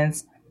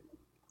reasons.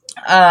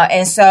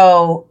 And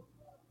so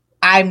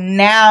I'm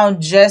now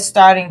just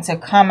starting to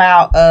come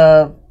out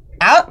of,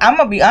 I'm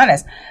going to be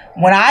honest,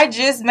 when I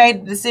just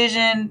made the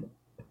decision,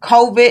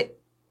 COVID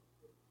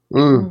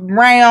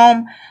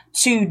realm,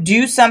 to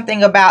do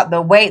something about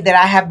the weight that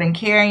I have been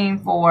carrying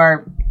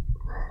for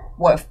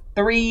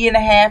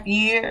 3.5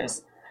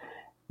 years,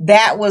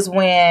 that was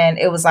when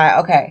it was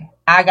like, okay,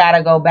 I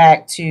gotta go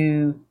back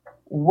to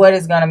what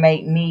is gonna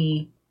make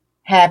me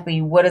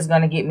happy, what is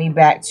gonna get me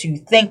back to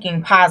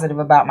thinking positive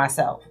about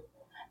myself,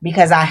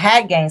 because I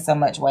had gained so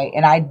much weight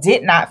and I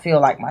did not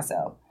feel like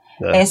myself.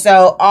 And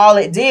so all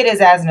it did is,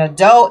 as an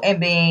adult and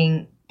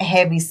being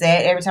heavy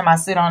set, every time I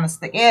sit on a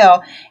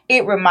scale,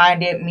 it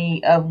reminded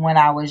me of when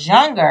I was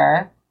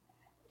younger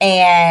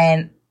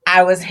and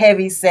I was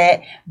heavy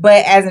set.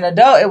 But as an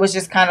adult, it was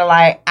just kind of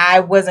like I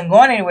wasn't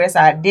going anywhere, so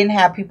I didn't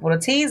have people to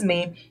tease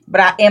me.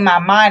 But in my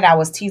mind, I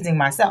was teasing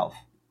myself.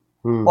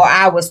 Or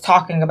I was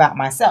talking about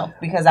myself,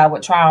 because I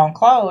would try on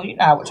clothes.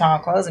 I would try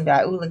on clothes and be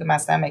like, ooh, look at my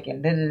stomach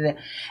and da-da-da.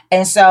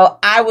 And so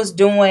I was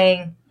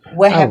doing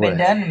what had been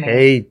done to me. I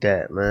hate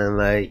that, man.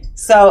 Like,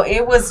 so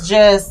it was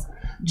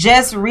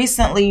just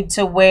recently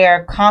to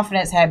where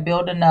confidence had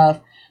built enough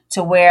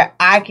to where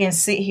I can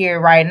sit here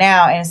right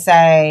now and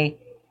say,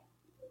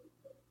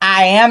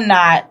 I am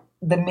not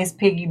the Miss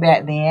Piggy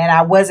back then.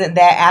 I wasn't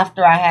that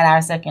after I had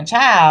our second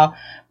child,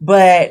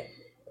 but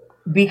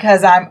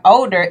because I'm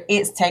older,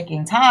 it's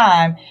taking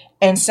time.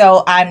 And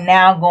so I'm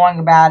now going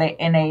about it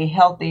in a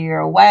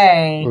healthier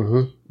way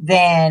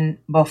than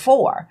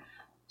before.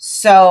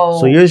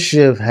 So your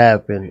shift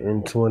happened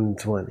in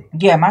 2020.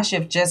 Yeah, my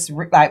shift just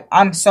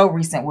I'm so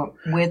recent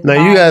with.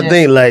 Now you gotta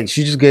think, like,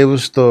 she just gave a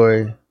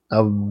story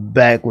of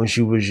back when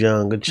she was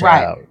young, a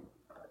child, right.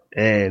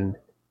 And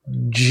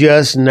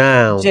just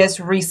now, just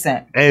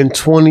recent, in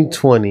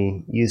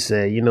 2020, you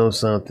said, you know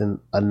something,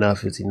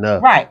 enough is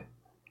enough, right?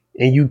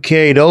 And you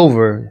carried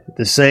over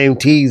the same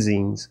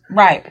teasings,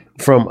 right,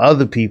 from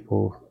other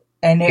people,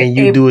 and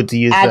you do it to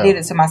yourself. I did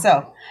it to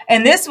myself.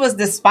 And this was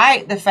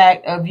despite the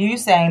fact of you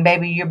saying,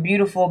 baby, you're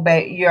beautiful,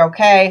 baby, you're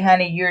okay,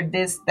 honey, you're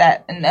this,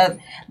 that, and that.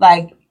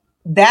 Like,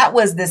 that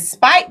was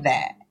despite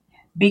that.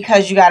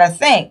 Because you got to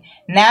think,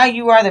 now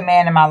you are the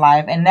man in my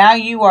life, and now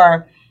you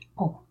are,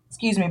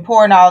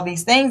 pouring all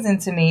these things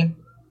into me.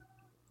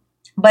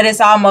 But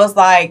it's almost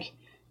like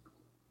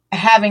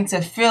having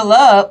to fill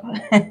up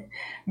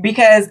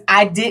because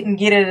I didn't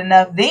get it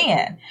enough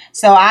then.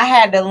 So I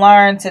had to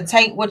learn to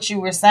take what you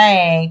were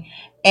saying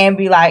and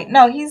be like,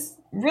 no, he's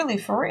really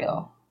for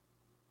real.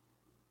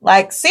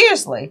 Like,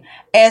 seriously.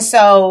 And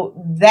so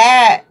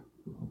that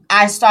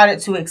I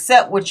started to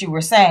accept what you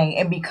were saying.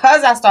 And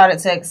because I started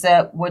to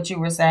accept what you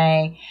were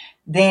saying,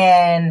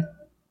 then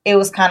it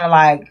was kind of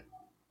like,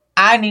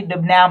 I need to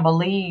now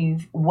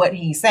believe what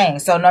he's saying.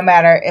 So no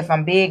matter if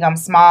I'm big, I'm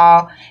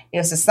small,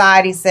 if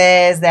society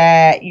says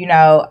that,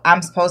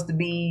 I'm supposed to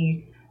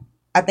be,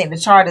 I think the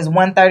chart is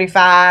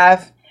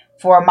 135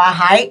 for my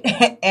height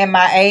and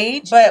my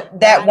age. But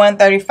that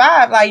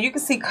 135, like, you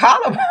can see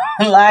collarbone.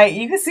 Like,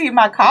 you can see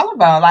my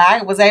collarbone. Like,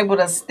 I was able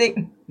to stick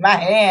my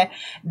hand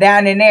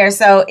down in there.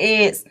 So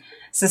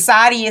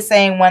society is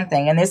saying one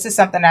thing, and this is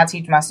something I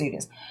teach my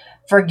students.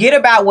 Forget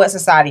about what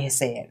society has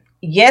said.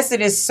 Yes,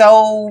 it is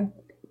so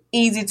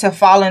easy to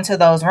fall into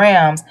those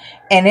realms,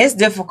 and it's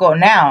difficult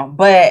now.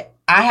 But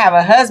I have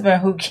a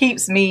husband who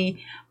keeps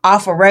me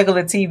off of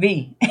regular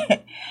TV.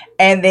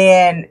 And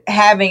then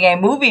having a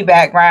movie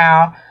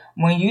background,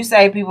 when you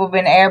say people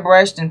been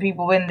airbrushed and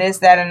people been this,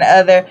 that, and the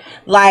other,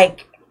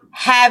 like,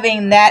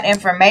 having that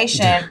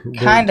information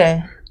kind of...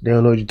 They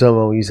don't know what you're talking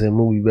about when you say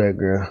movie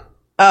background.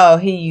 Oh,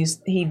 he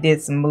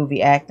did some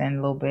movie acting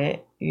a little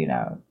bit,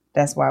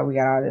 That's why we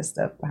got all this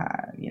stuff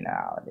behind,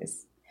 all of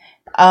this.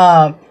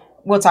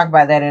 We'll talk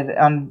about that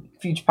on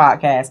future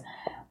podcasts.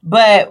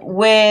 But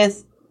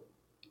with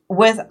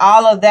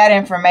all of that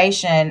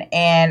information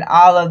and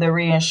all of the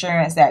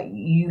reassurance that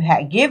you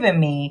had given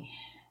me,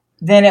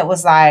 then it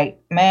was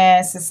like,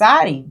 man,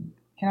 society,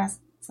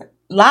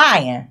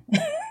 lying.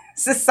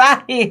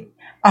 Society,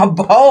 a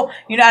bold,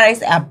 how they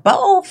say, a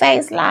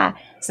bold-faced lie.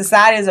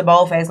 Society is a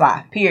bold-faced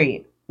lie,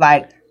 period.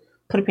 Like,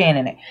 put a pin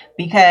in it.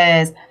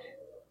 Because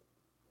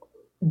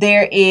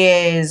there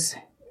is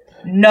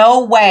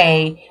no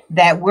way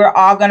that we're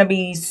all going to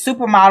be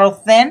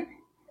supermodel thin,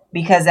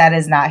 because that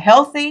is not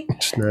healthy.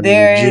 It's not in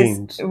the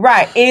genes.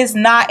 Right. It's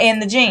not in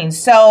the genes.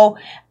 So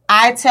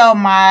I tell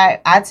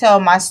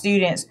my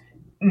students,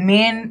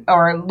 men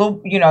or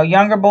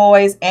younger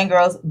boys and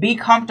girls, be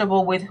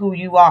comfortable with who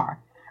you are.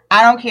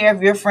 I don't care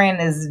if your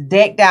friend is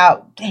decked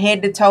out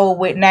head to toe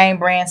with name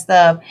brand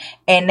stuff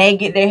and they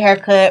get their hair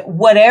cut.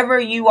 Whatever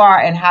you are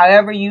and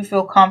however you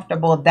feel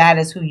comfortable, that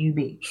is who you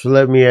be. So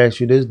let me ask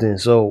you this then.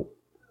 So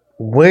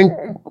when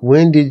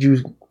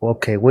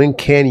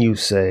can you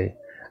say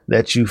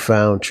that you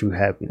found true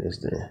happiness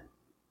then?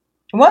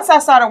 Once I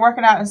started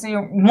working out and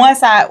seeing,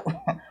 once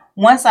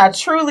I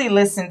truly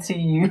listened to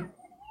you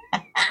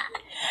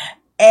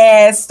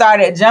and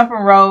started jumping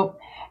rope,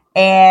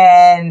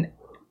 and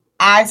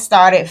I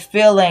started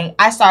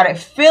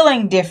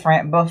feeling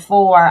different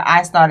before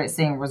I started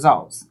seeing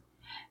results.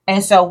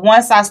 And so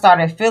once I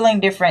started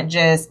feeling different,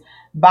 just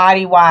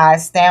body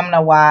wise,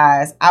 stamina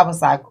wise, I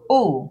was like,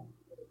 ooh,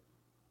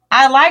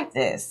 I like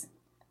this.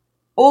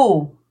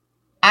 Ooh,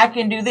 I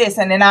can do this.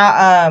 And then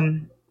I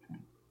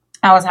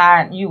was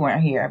hiding. You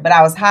weren't here, but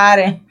I was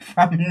hiding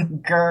from the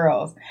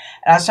girls.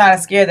 And I was trying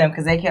to scare them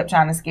because they kept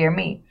trying to scare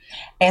me.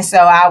 And so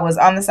I was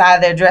on the side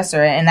of their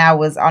dresser and I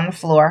was on the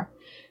floor.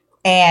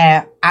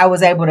 And I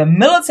was able to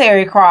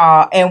military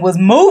crawl and was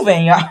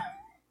moving, y'all.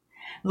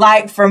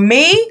 Like, for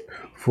me,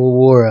 full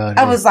war out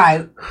here. I was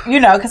like,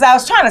 because I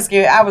was trying to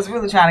scare. I was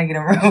really trying to get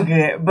them real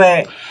good.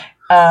 But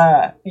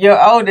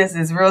your oldest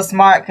is real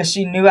smart because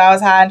she knew I was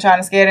hiding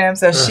trying to scare them.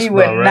 So she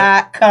would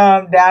not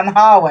come down the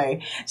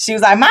hallway. She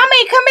was like,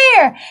 Mommy, come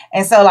here.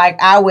 And so, like,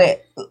 I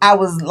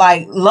was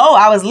like low.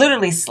 I was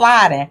literally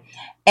sliding.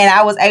 And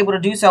I was able to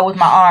do so with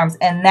my arms.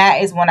 And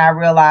that is when I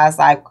realized,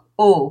 like,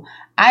 ooh,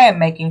 I am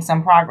making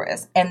some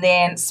progress. And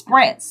then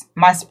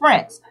my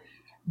sprints,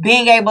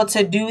 being able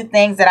to do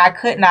things that I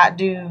could not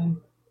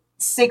do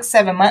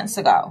 6-7 months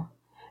ago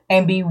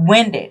and be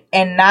winded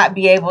and not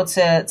be able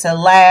to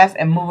laugh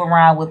and move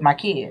around with my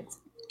kids.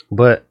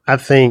 But I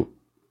think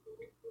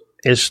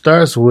it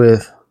starts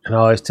with, and I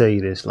always tell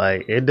you this,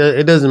 like, it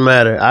doesn't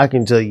matter. I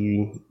can tell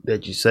you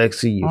that you're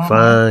sexy, you're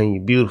fine,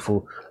 you're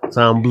beautiful,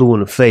 so I'm blue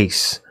in the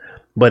face.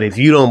 But if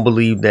you don't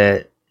believe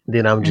that,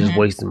 then I'm just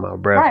wasting my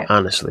breath,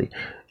 honestly.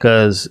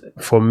 Because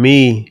for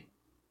me,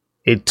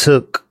 it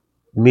took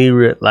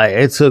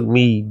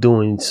me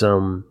doing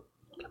some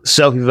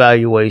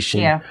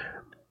self-evaluation. Yeah.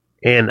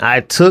 And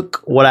I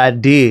took what I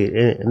did,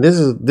 and this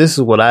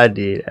is what I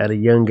did at a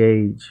young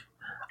age.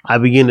 I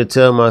began to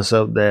tell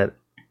myself that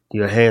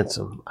you're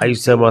handsome. I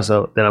used to tell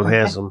myself that I'm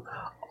handsome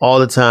all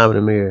the time in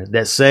the mirror.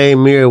 That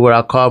same mirror where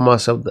I called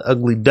myself the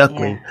ugly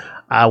duckling,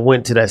 I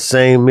went to that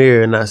same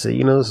mirror and I said,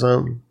 you know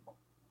something?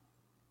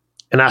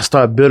 And I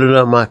started building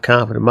up my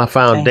confidence, my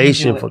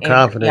foundation for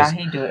confidence.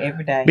 He do it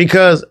every day.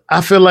 Because I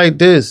feel like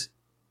this.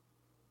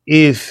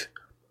 If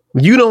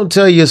you don't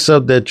tell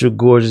yourself that you're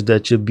gorgeous,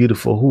 that you're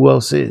beautiful, who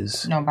else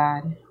is?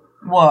 Nobody.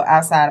 Well,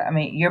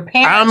 your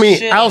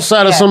parents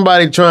outside of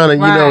somebody trying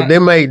to, they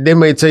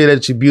may tell you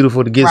that you're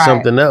beautiful to get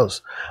something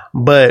else.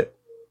 But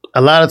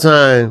a lot of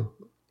time,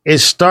 it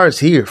starts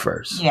here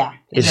first. Yeah.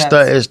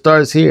 It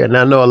starts here. And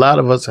I know a lot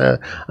of us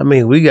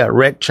we got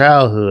wrecked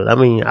childhood.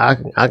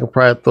 I can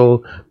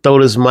probably throw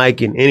this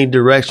mic in any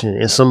direction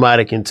and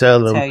somebody can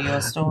tell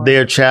them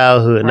their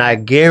childhood. Right. And I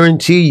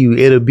guarantee you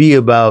it'll be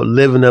about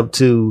living up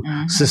to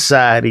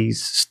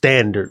society's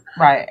standard.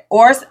 Right.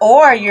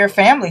 Or your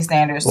family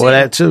standards too. Or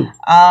that too.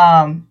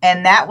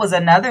 And that was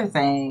another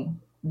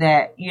thing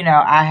that,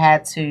 I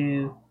had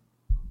to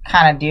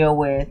kind of deal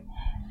with.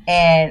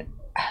 And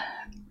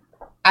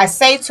I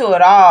say to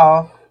it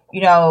all,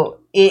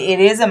 it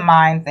is a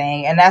mind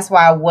thing. And that's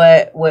why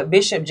what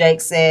Bishop Jake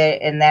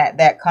said in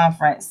that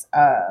conference,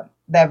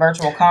 that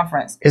virtual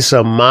conference. It's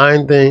a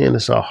mind thing and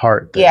it's a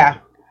heart thing. Yeah.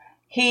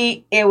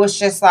 It was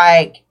just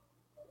like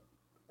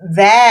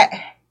that,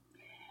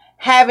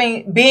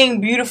 being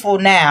beautiful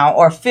now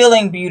or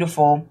feeling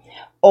beautiful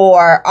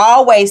or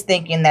always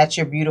thinking that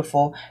you're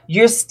beautiful,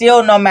 you're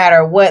still, no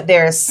matter what,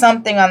 there is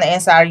something on the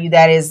inside of you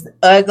that is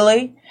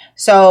ugly.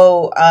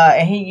 So,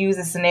 and he used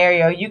a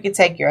scenario, you could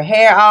take your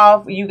hair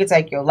off, you could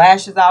take your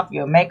lashes off,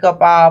 your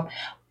makeup off,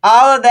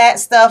 all of that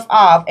stuff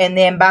off. And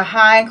then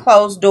behind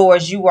closed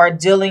doors, you are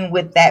dealing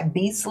with that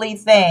beastly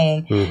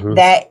thing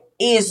that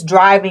is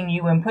driving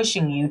you and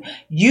pushing you.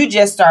 You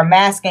just start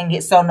masking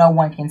it so no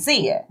one can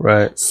see it.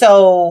 Right.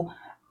 So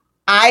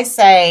I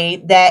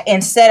say that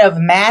instead of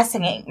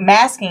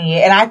masking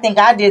it, and I think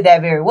I did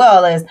that very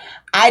well, is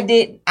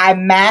I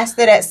masked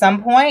it at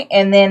some point,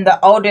 and then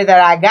the older that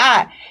I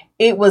got,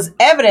 it was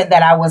evident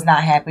that I was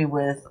not happy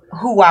with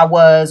who I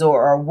was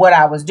or what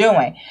I was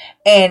doing.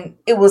 And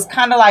it was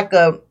kind of like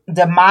a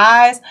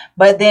demise,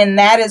 but then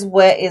that is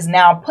what is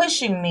now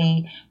pushing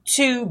me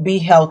to be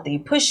healthy,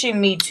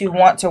 pushing me to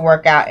want to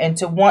work out and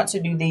to want to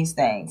do these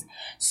things.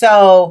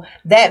 So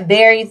that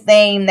very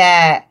thing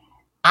that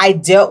I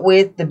dealt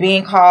with, the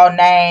being called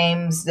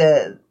names,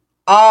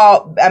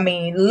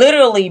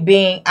 literally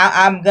being,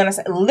 I'm going to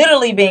say,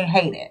 literally being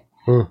hated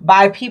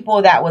by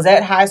people that was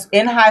in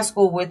high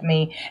school with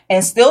me.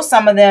 And still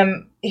some of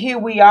them, here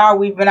we are,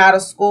 we've been out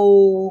of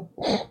school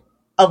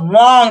a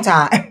long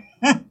time.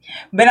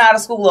 Been out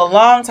of school a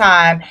long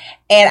time.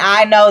 And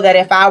I know that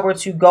if I were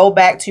to go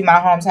back to my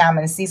hometown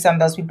and see some of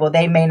those people,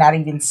 they may not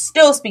even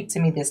still speak to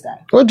me this day.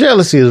 Well,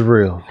 jealousy is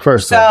real,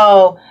 first of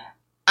all. So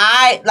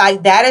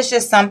that is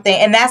just something,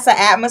 and that's an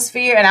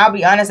atmosphere, and I'll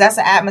be honest, that's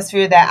an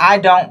atmosphere that I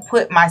don't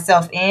put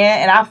myself in,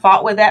 and I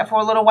fought with that for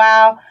a little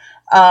while,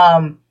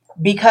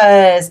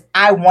 because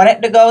I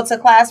wanted to go to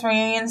class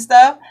reunion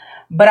stuff,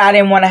 but I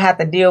didn't want to have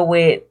to deal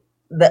with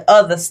the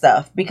other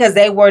stuff, because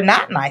they were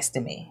not nice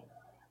to me.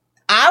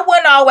 I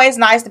wasn't always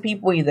nice to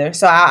people either,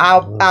 so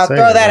I'll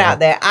throw that out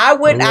there. I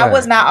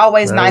was not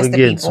always nice to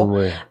people.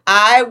 Somewhere.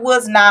 I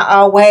was not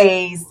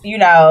always,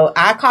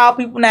 I call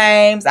people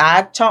names,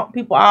 I chunk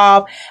people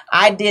off,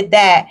 I did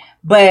that,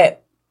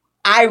 but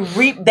I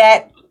reaped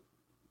that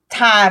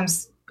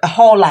times a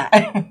whole lot.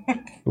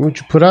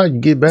 What you put out, you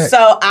get back.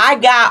 So I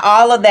got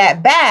all of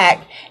that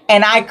back,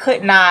 and I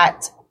could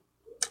not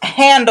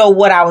handle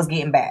what I was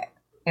getting back,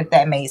 if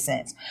that made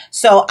sense.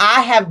 So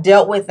I have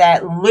dealt with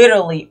that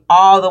literally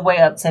all the way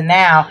up to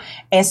now.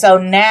 And so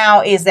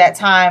now is that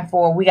time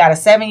for, we got a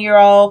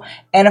 7-year-old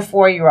and a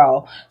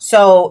 4-year-old.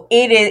 So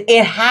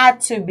it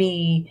had to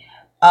be,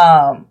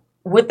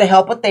 with the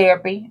help of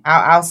therapy.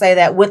 I'll say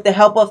that with the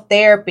help of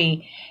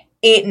therapy,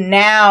 it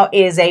now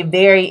is a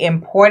very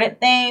important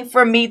thing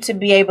for me to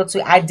be able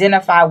to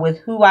identify with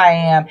who I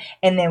am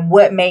and then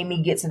what made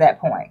me get to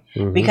that point.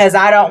 Mm-hmm. Because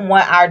I don't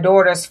want our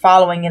daughters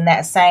following in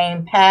that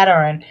same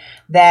pattern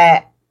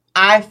that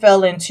I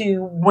fell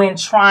into when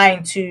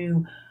trying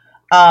to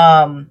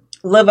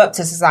live up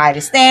to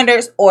society's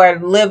standards or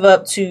live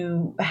up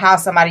to how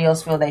somebody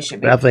else feel they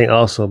should be. I think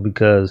also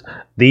because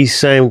these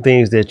same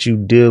things that you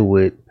deal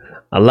with,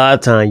 a lot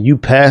of time you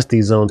pass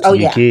these on to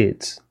your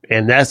kids.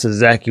 And that's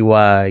exactly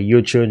why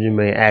your children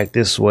may act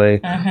this way.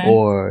 Mm-hmm.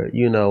 Or,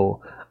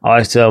 I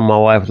always tell my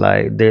wife,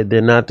 like, they're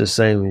not the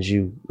same as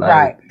you. Like,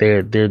 right.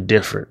 They're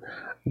different.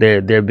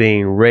 They're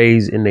being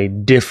raised in a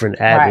different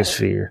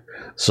atmosphere.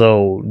 Right.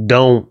 So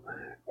don't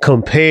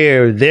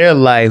compare their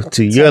life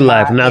to your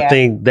life. And I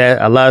think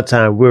that a lot of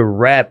times we're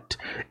wrapped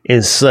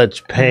in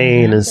such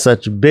pain and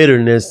such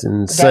bitterness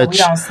and such, we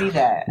don't see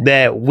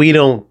that we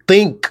don't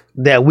think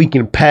that we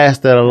can pass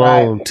that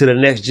along to the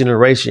next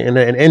generation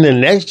and the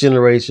next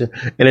generation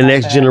and the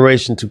next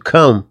generation to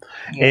come.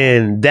 Yeah.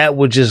 And that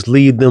would just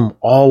leave them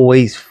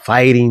always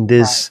fighting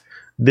this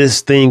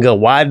thing of,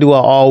 why do I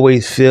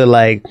always feel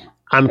like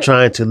I'm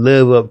trying to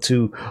live up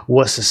to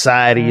what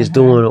society is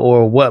doing,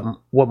 or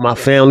what my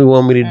family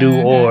want me to do,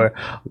 or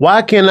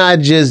why can't I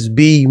just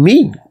be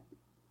me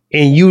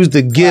and use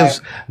the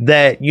gifts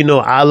that,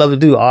 I love to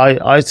do? I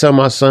always tell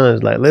my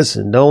sons, like,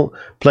 listen, don't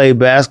play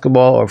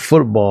basketball or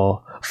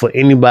football for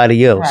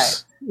anybody else.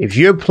 Right. If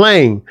you're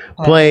playing,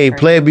 play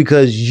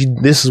because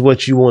this is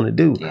what you want to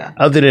do. Yeah.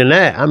 Other than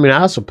that,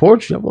 I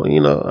support you.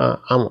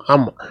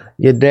 I'm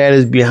your dad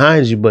is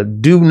behind you,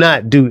 but do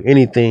not do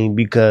anything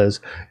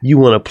because you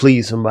want to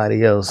please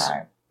somebody else.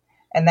 Right.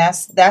 And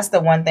that's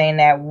the one thing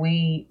that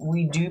we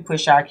do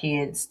push our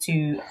kids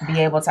to be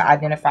able to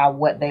identify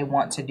what they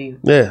want to do.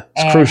 Yeah,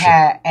 it's crucial.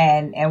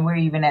 And we're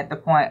even at the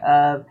point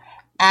of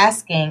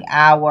asking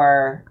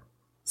our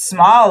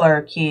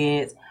smaller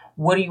kids,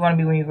 what do you want to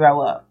be when you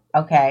grow up?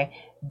 Okay,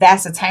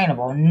 that's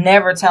attainable.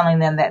 Never telling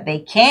them that they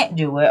can't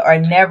do it, or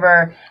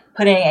never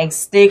putting a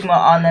stigma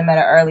on them at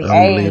an early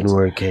age. The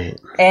word can't.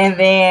 And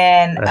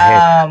then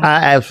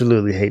I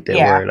absolutely hate that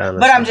word, honestly.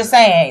 But I'm just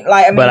saying,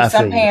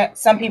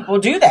 some people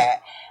do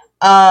that.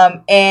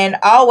 And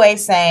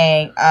always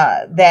saying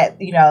that,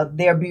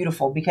 they're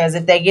beautiful, because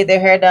if they get their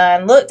hair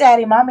done, look,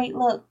 daddy, mommy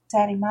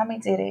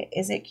did it.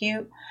 Is it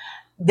cute?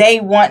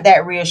 They want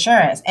that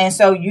reassurance. And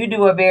so you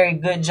do a very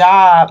good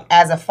job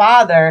as a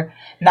father,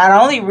 not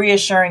only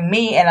reassuring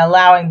me and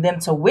allowing them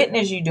to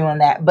witness you doing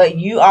that, but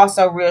you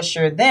also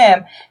reassure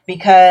them,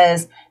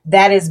 because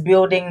that is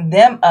building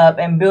them up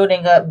and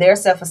building up their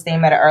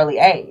self-esteem at an early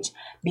age.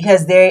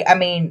 Because I'm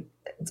going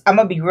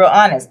to be real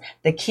honest.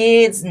 The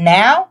kids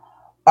now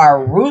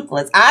are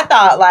ruthless. I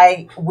thought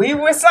like we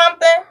were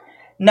something.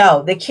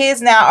 No, the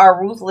kids now are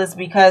ruthless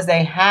because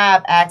they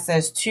have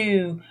access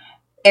to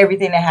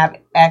everything they have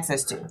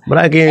access to. But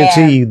I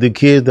guarantee you, the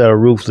kids that are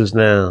ruthless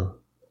now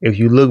if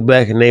you look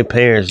back in their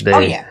parents'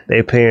 day,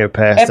 their parent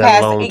passed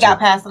that along. It got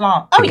passed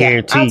along. Oh,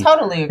 yeah. I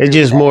totally agree. It's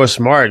just more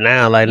smart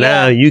now. Like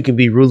now you can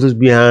be ruthless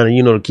behind,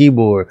 the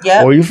keyboard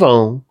or your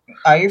phone.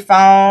 Or your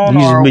phone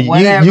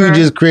whatever. You can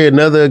just create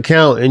another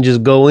account and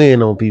just go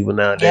in on people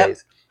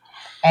nowadays.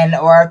 And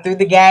or through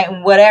the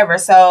game, whatever.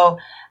 So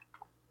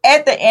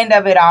at the end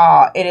of it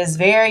all, it is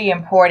very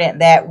important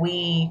that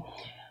we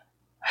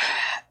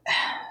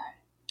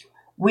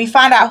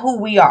find out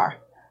who we are.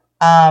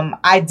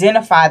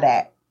 Identify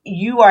that.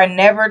 You are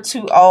never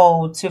too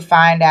old to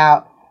find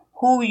out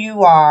who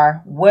you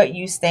are, what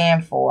you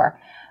stand for.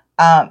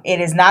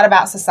 It is not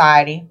about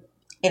society.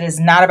 It is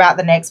not about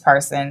the next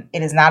person.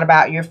 It is not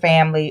about your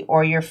family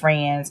or your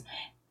friends.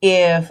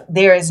 If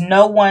there is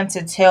no one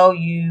to tell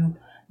you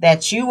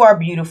that you are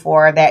beautiful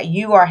or that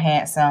you are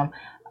handsome,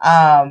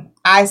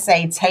 I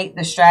say take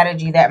the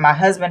strategy that my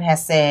husband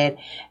has said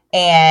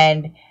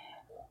and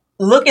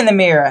look in the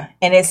mirror.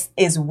 And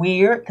it's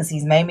weird because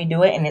he's made me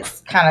do it and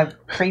it's kind of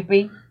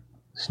creepy.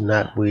 It's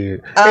not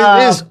weird.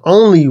 It's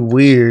only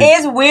weird.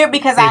 It's weird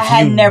because I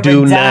had never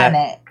done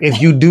it.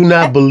 If you do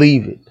not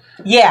believe it.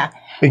 Yeah.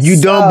 If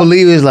you don't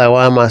believe it, it's like,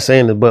 why am I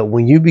saying it? But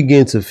when you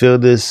begin to feel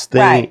this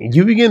thing,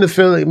 you begin to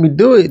feel it.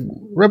 Do it.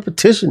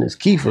 Repetition is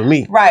key for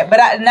me. Right.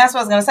 And that's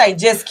what I was going to say.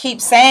 Just keep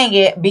saying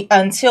it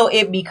until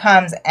it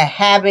becomes a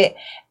habit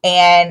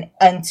and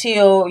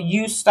until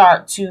you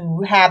start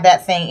to have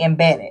that thing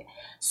embedded.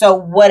 So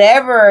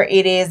whatever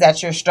it is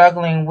that you're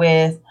struggling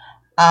with,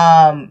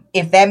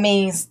 if that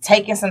means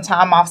taking some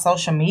time off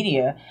social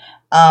media,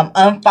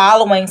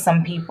 unfollowing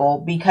some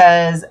people,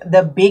 because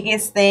the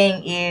biggest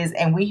thing is,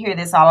 and we hear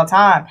this all the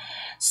time,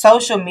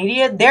 social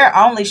media, they're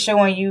only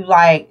showing you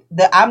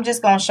I'm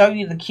just going to show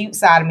you the cute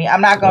side of me.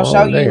 I'm not going to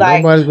show you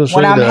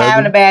when I'm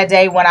having a bad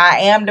day, when I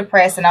am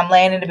depressed and I'm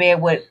laying in the bed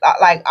with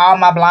all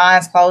my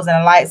blinds closed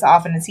and the lights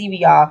off and the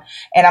TV off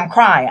and I'm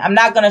crying. I'm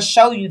not going to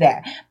show you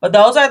that. But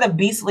those are the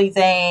beastly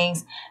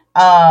things,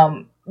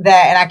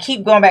 that, and I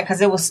keep going back because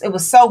it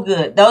was so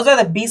good. Those are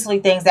the beastly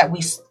things that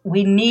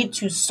we need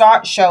to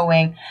start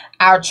showing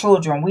our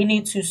children. We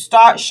need to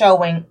start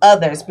showing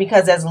others,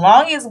 because as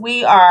long as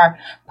we are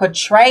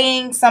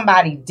portraying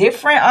somebody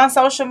different on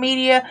social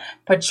media,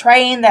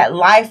 portraying that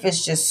life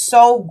is just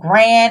so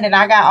grand and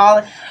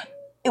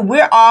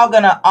we're all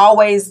going to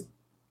always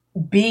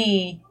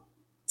be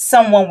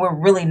someone we're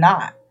really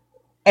not.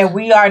 And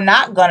we are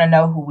not going to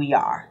know who we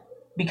are.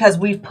 Because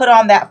we've put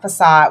on that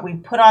facade,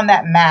 we've put on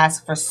that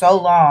mask for so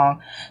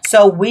long.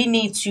 So we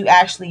need to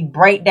actually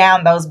break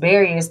down those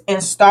barriers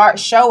and start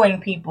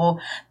showing people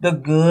the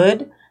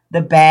good,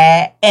 the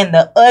bad, and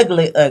the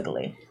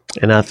ugly.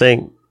 And I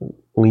think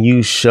when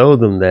you show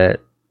them that,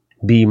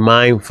 be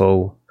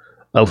mindful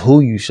of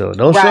who you show.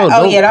 Don't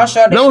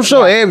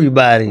show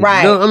everybody.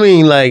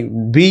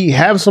 Right.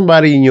 Have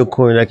somebody in your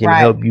corner that can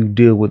help you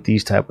deal with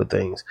these type of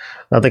things.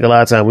 I think a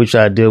lot of times we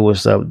try to deal with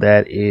stuff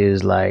that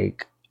is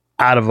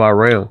out of our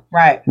realm.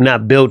 Right.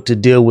 Not built to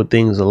deal with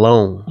things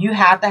alone. You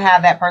have to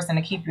have that person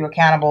to keep you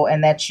accountable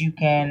and that you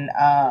can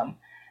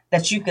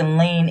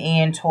lean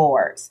in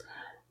towards.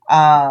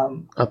 I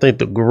think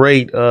the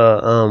great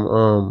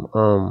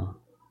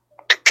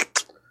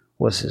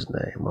what's his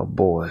name? My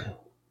boy.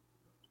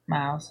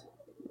 Miles.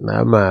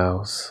 Not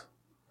Miles.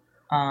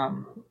 My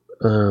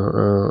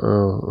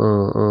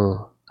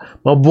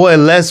boy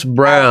Les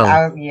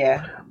Brown.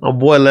 My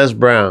boy Les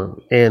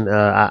Brown. And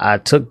I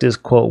took this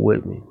quote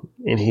with me.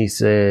 And he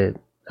said,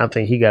 I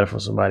think he got it from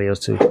somebody else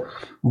too.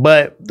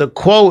 But the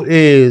quote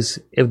is,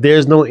 if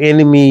there's no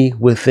enemy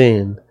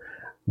within,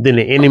 then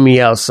the enemy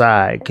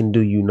outside can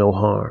do you no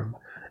harm.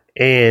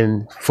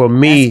 And for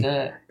me,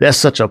 that's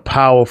such a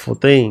powerful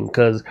thing,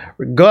 because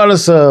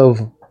regardless of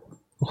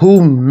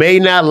who may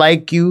not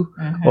like you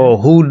or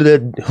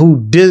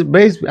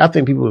basically, I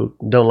think people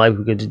don't like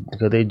you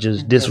because they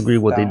just disagree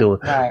with what they're doing.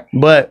 Right.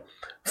 But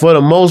for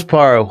the most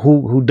part,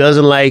 who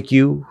doesn't like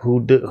you,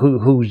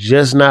 who's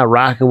just not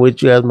rocking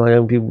with you, as my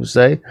young people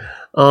say,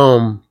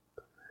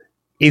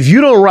 if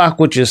you don't rock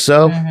with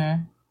yourself,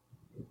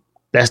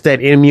 that's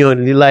that enemy.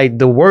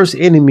 The worst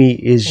enemy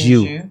is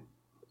you.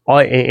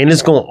 And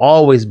it's gonna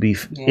always be.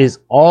 Yeah. It's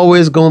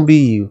always gonna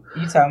be you.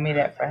 You told me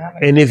that for how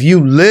many? And if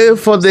you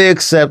live for their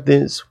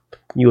acceptance,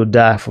 you'll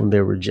die from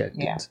their rejectance.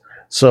 Yeah.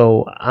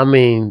 So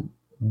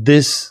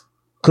this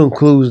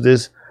concludes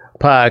this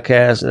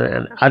podcast,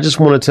 and I just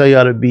want to tell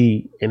y'all to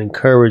be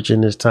encouraged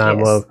in this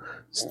time of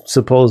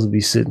supposed to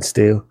be sitting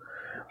still,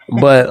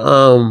 but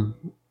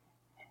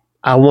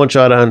I want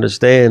y'all to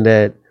understand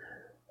that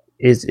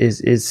it's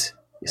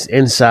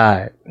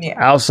inside. Yeah.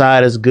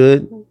 Outside is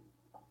good.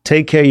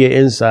 Take care of your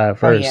inside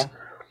first.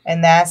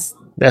 And that's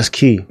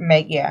key.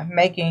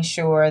 Making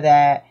sure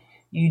that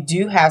you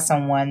do have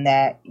someone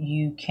that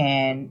you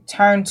can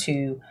turn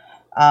to.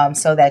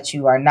 So that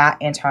you are not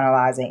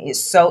internalizing.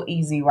 It's so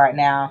easy right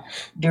now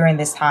during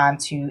this time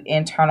to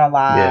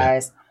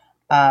internalize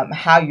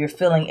how you're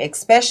feeling,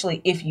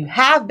 especially if you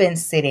have been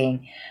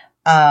sitting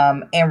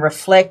and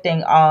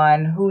reflecting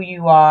on who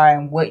you are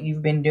and what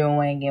you've been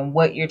doing and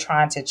what you're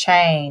trying to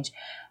change.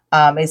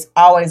 it's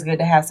always good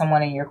to have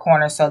someone in your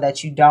corner so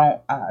that you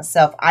don't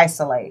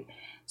self-isolate.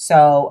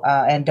 So,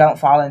 and don't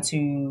fall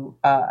into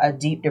a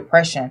deep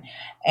depression.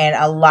 And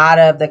a lot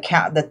of the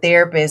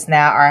therapists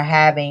now are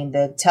having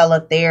the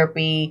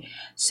teletherapy.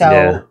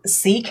 So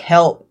seek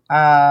help.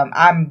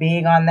 I'm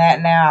big on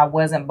that now. I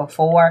wasn't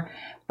before,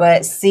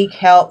 but seek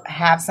help.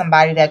 Have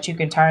somebody that you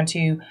can turn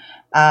to,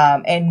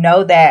 and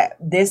know that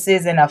this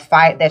isn't a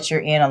fight that you're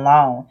in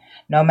alone.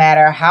 No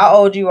matter how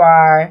old you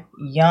are,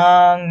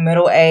 young,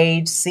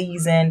 middle-aged,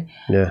 seasoned.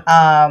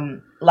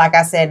 Like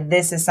I said,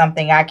 this is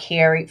something I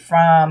carried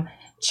from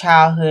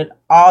childhood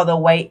all the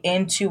way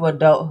into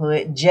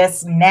adulthood,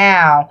 just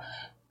now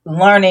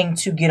learning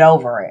to get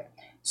over it.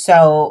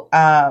 So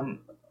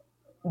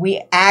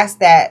we ask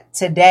that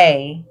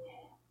today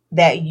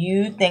that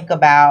you think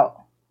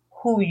about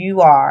who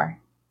you are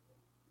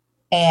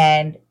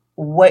and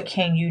what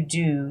can you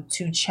do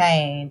to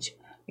change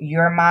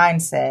your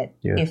mindset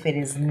if it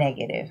is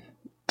negative.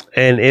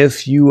 And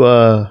if you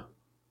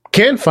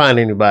can't find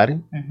anybody,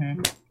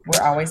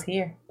 we're always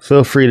here.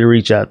 Feel free to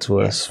reach out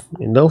to us.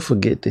 And don't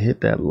forget to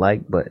hit that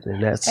like button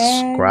and that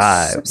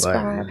subscribe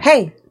button.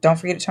 Hey, don't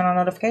forget to turn on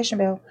notification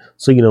bell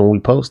so you know when we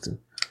posting.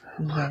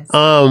 Yes.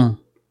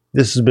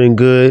 This has been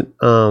good.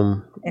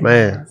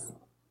 Man.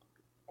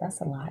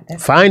 That's a lot.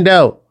 Find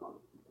out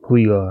who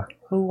you are.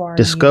 Who are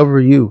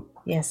Discover you.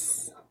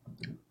 Yes.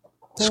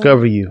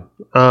 Discover you.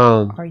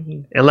 Are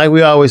you? And like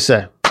we always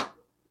say,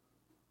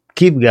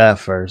 keep God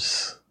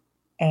first.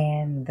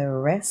 And the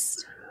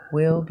rest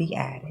will be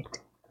added.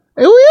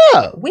 And we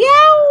out. We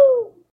out.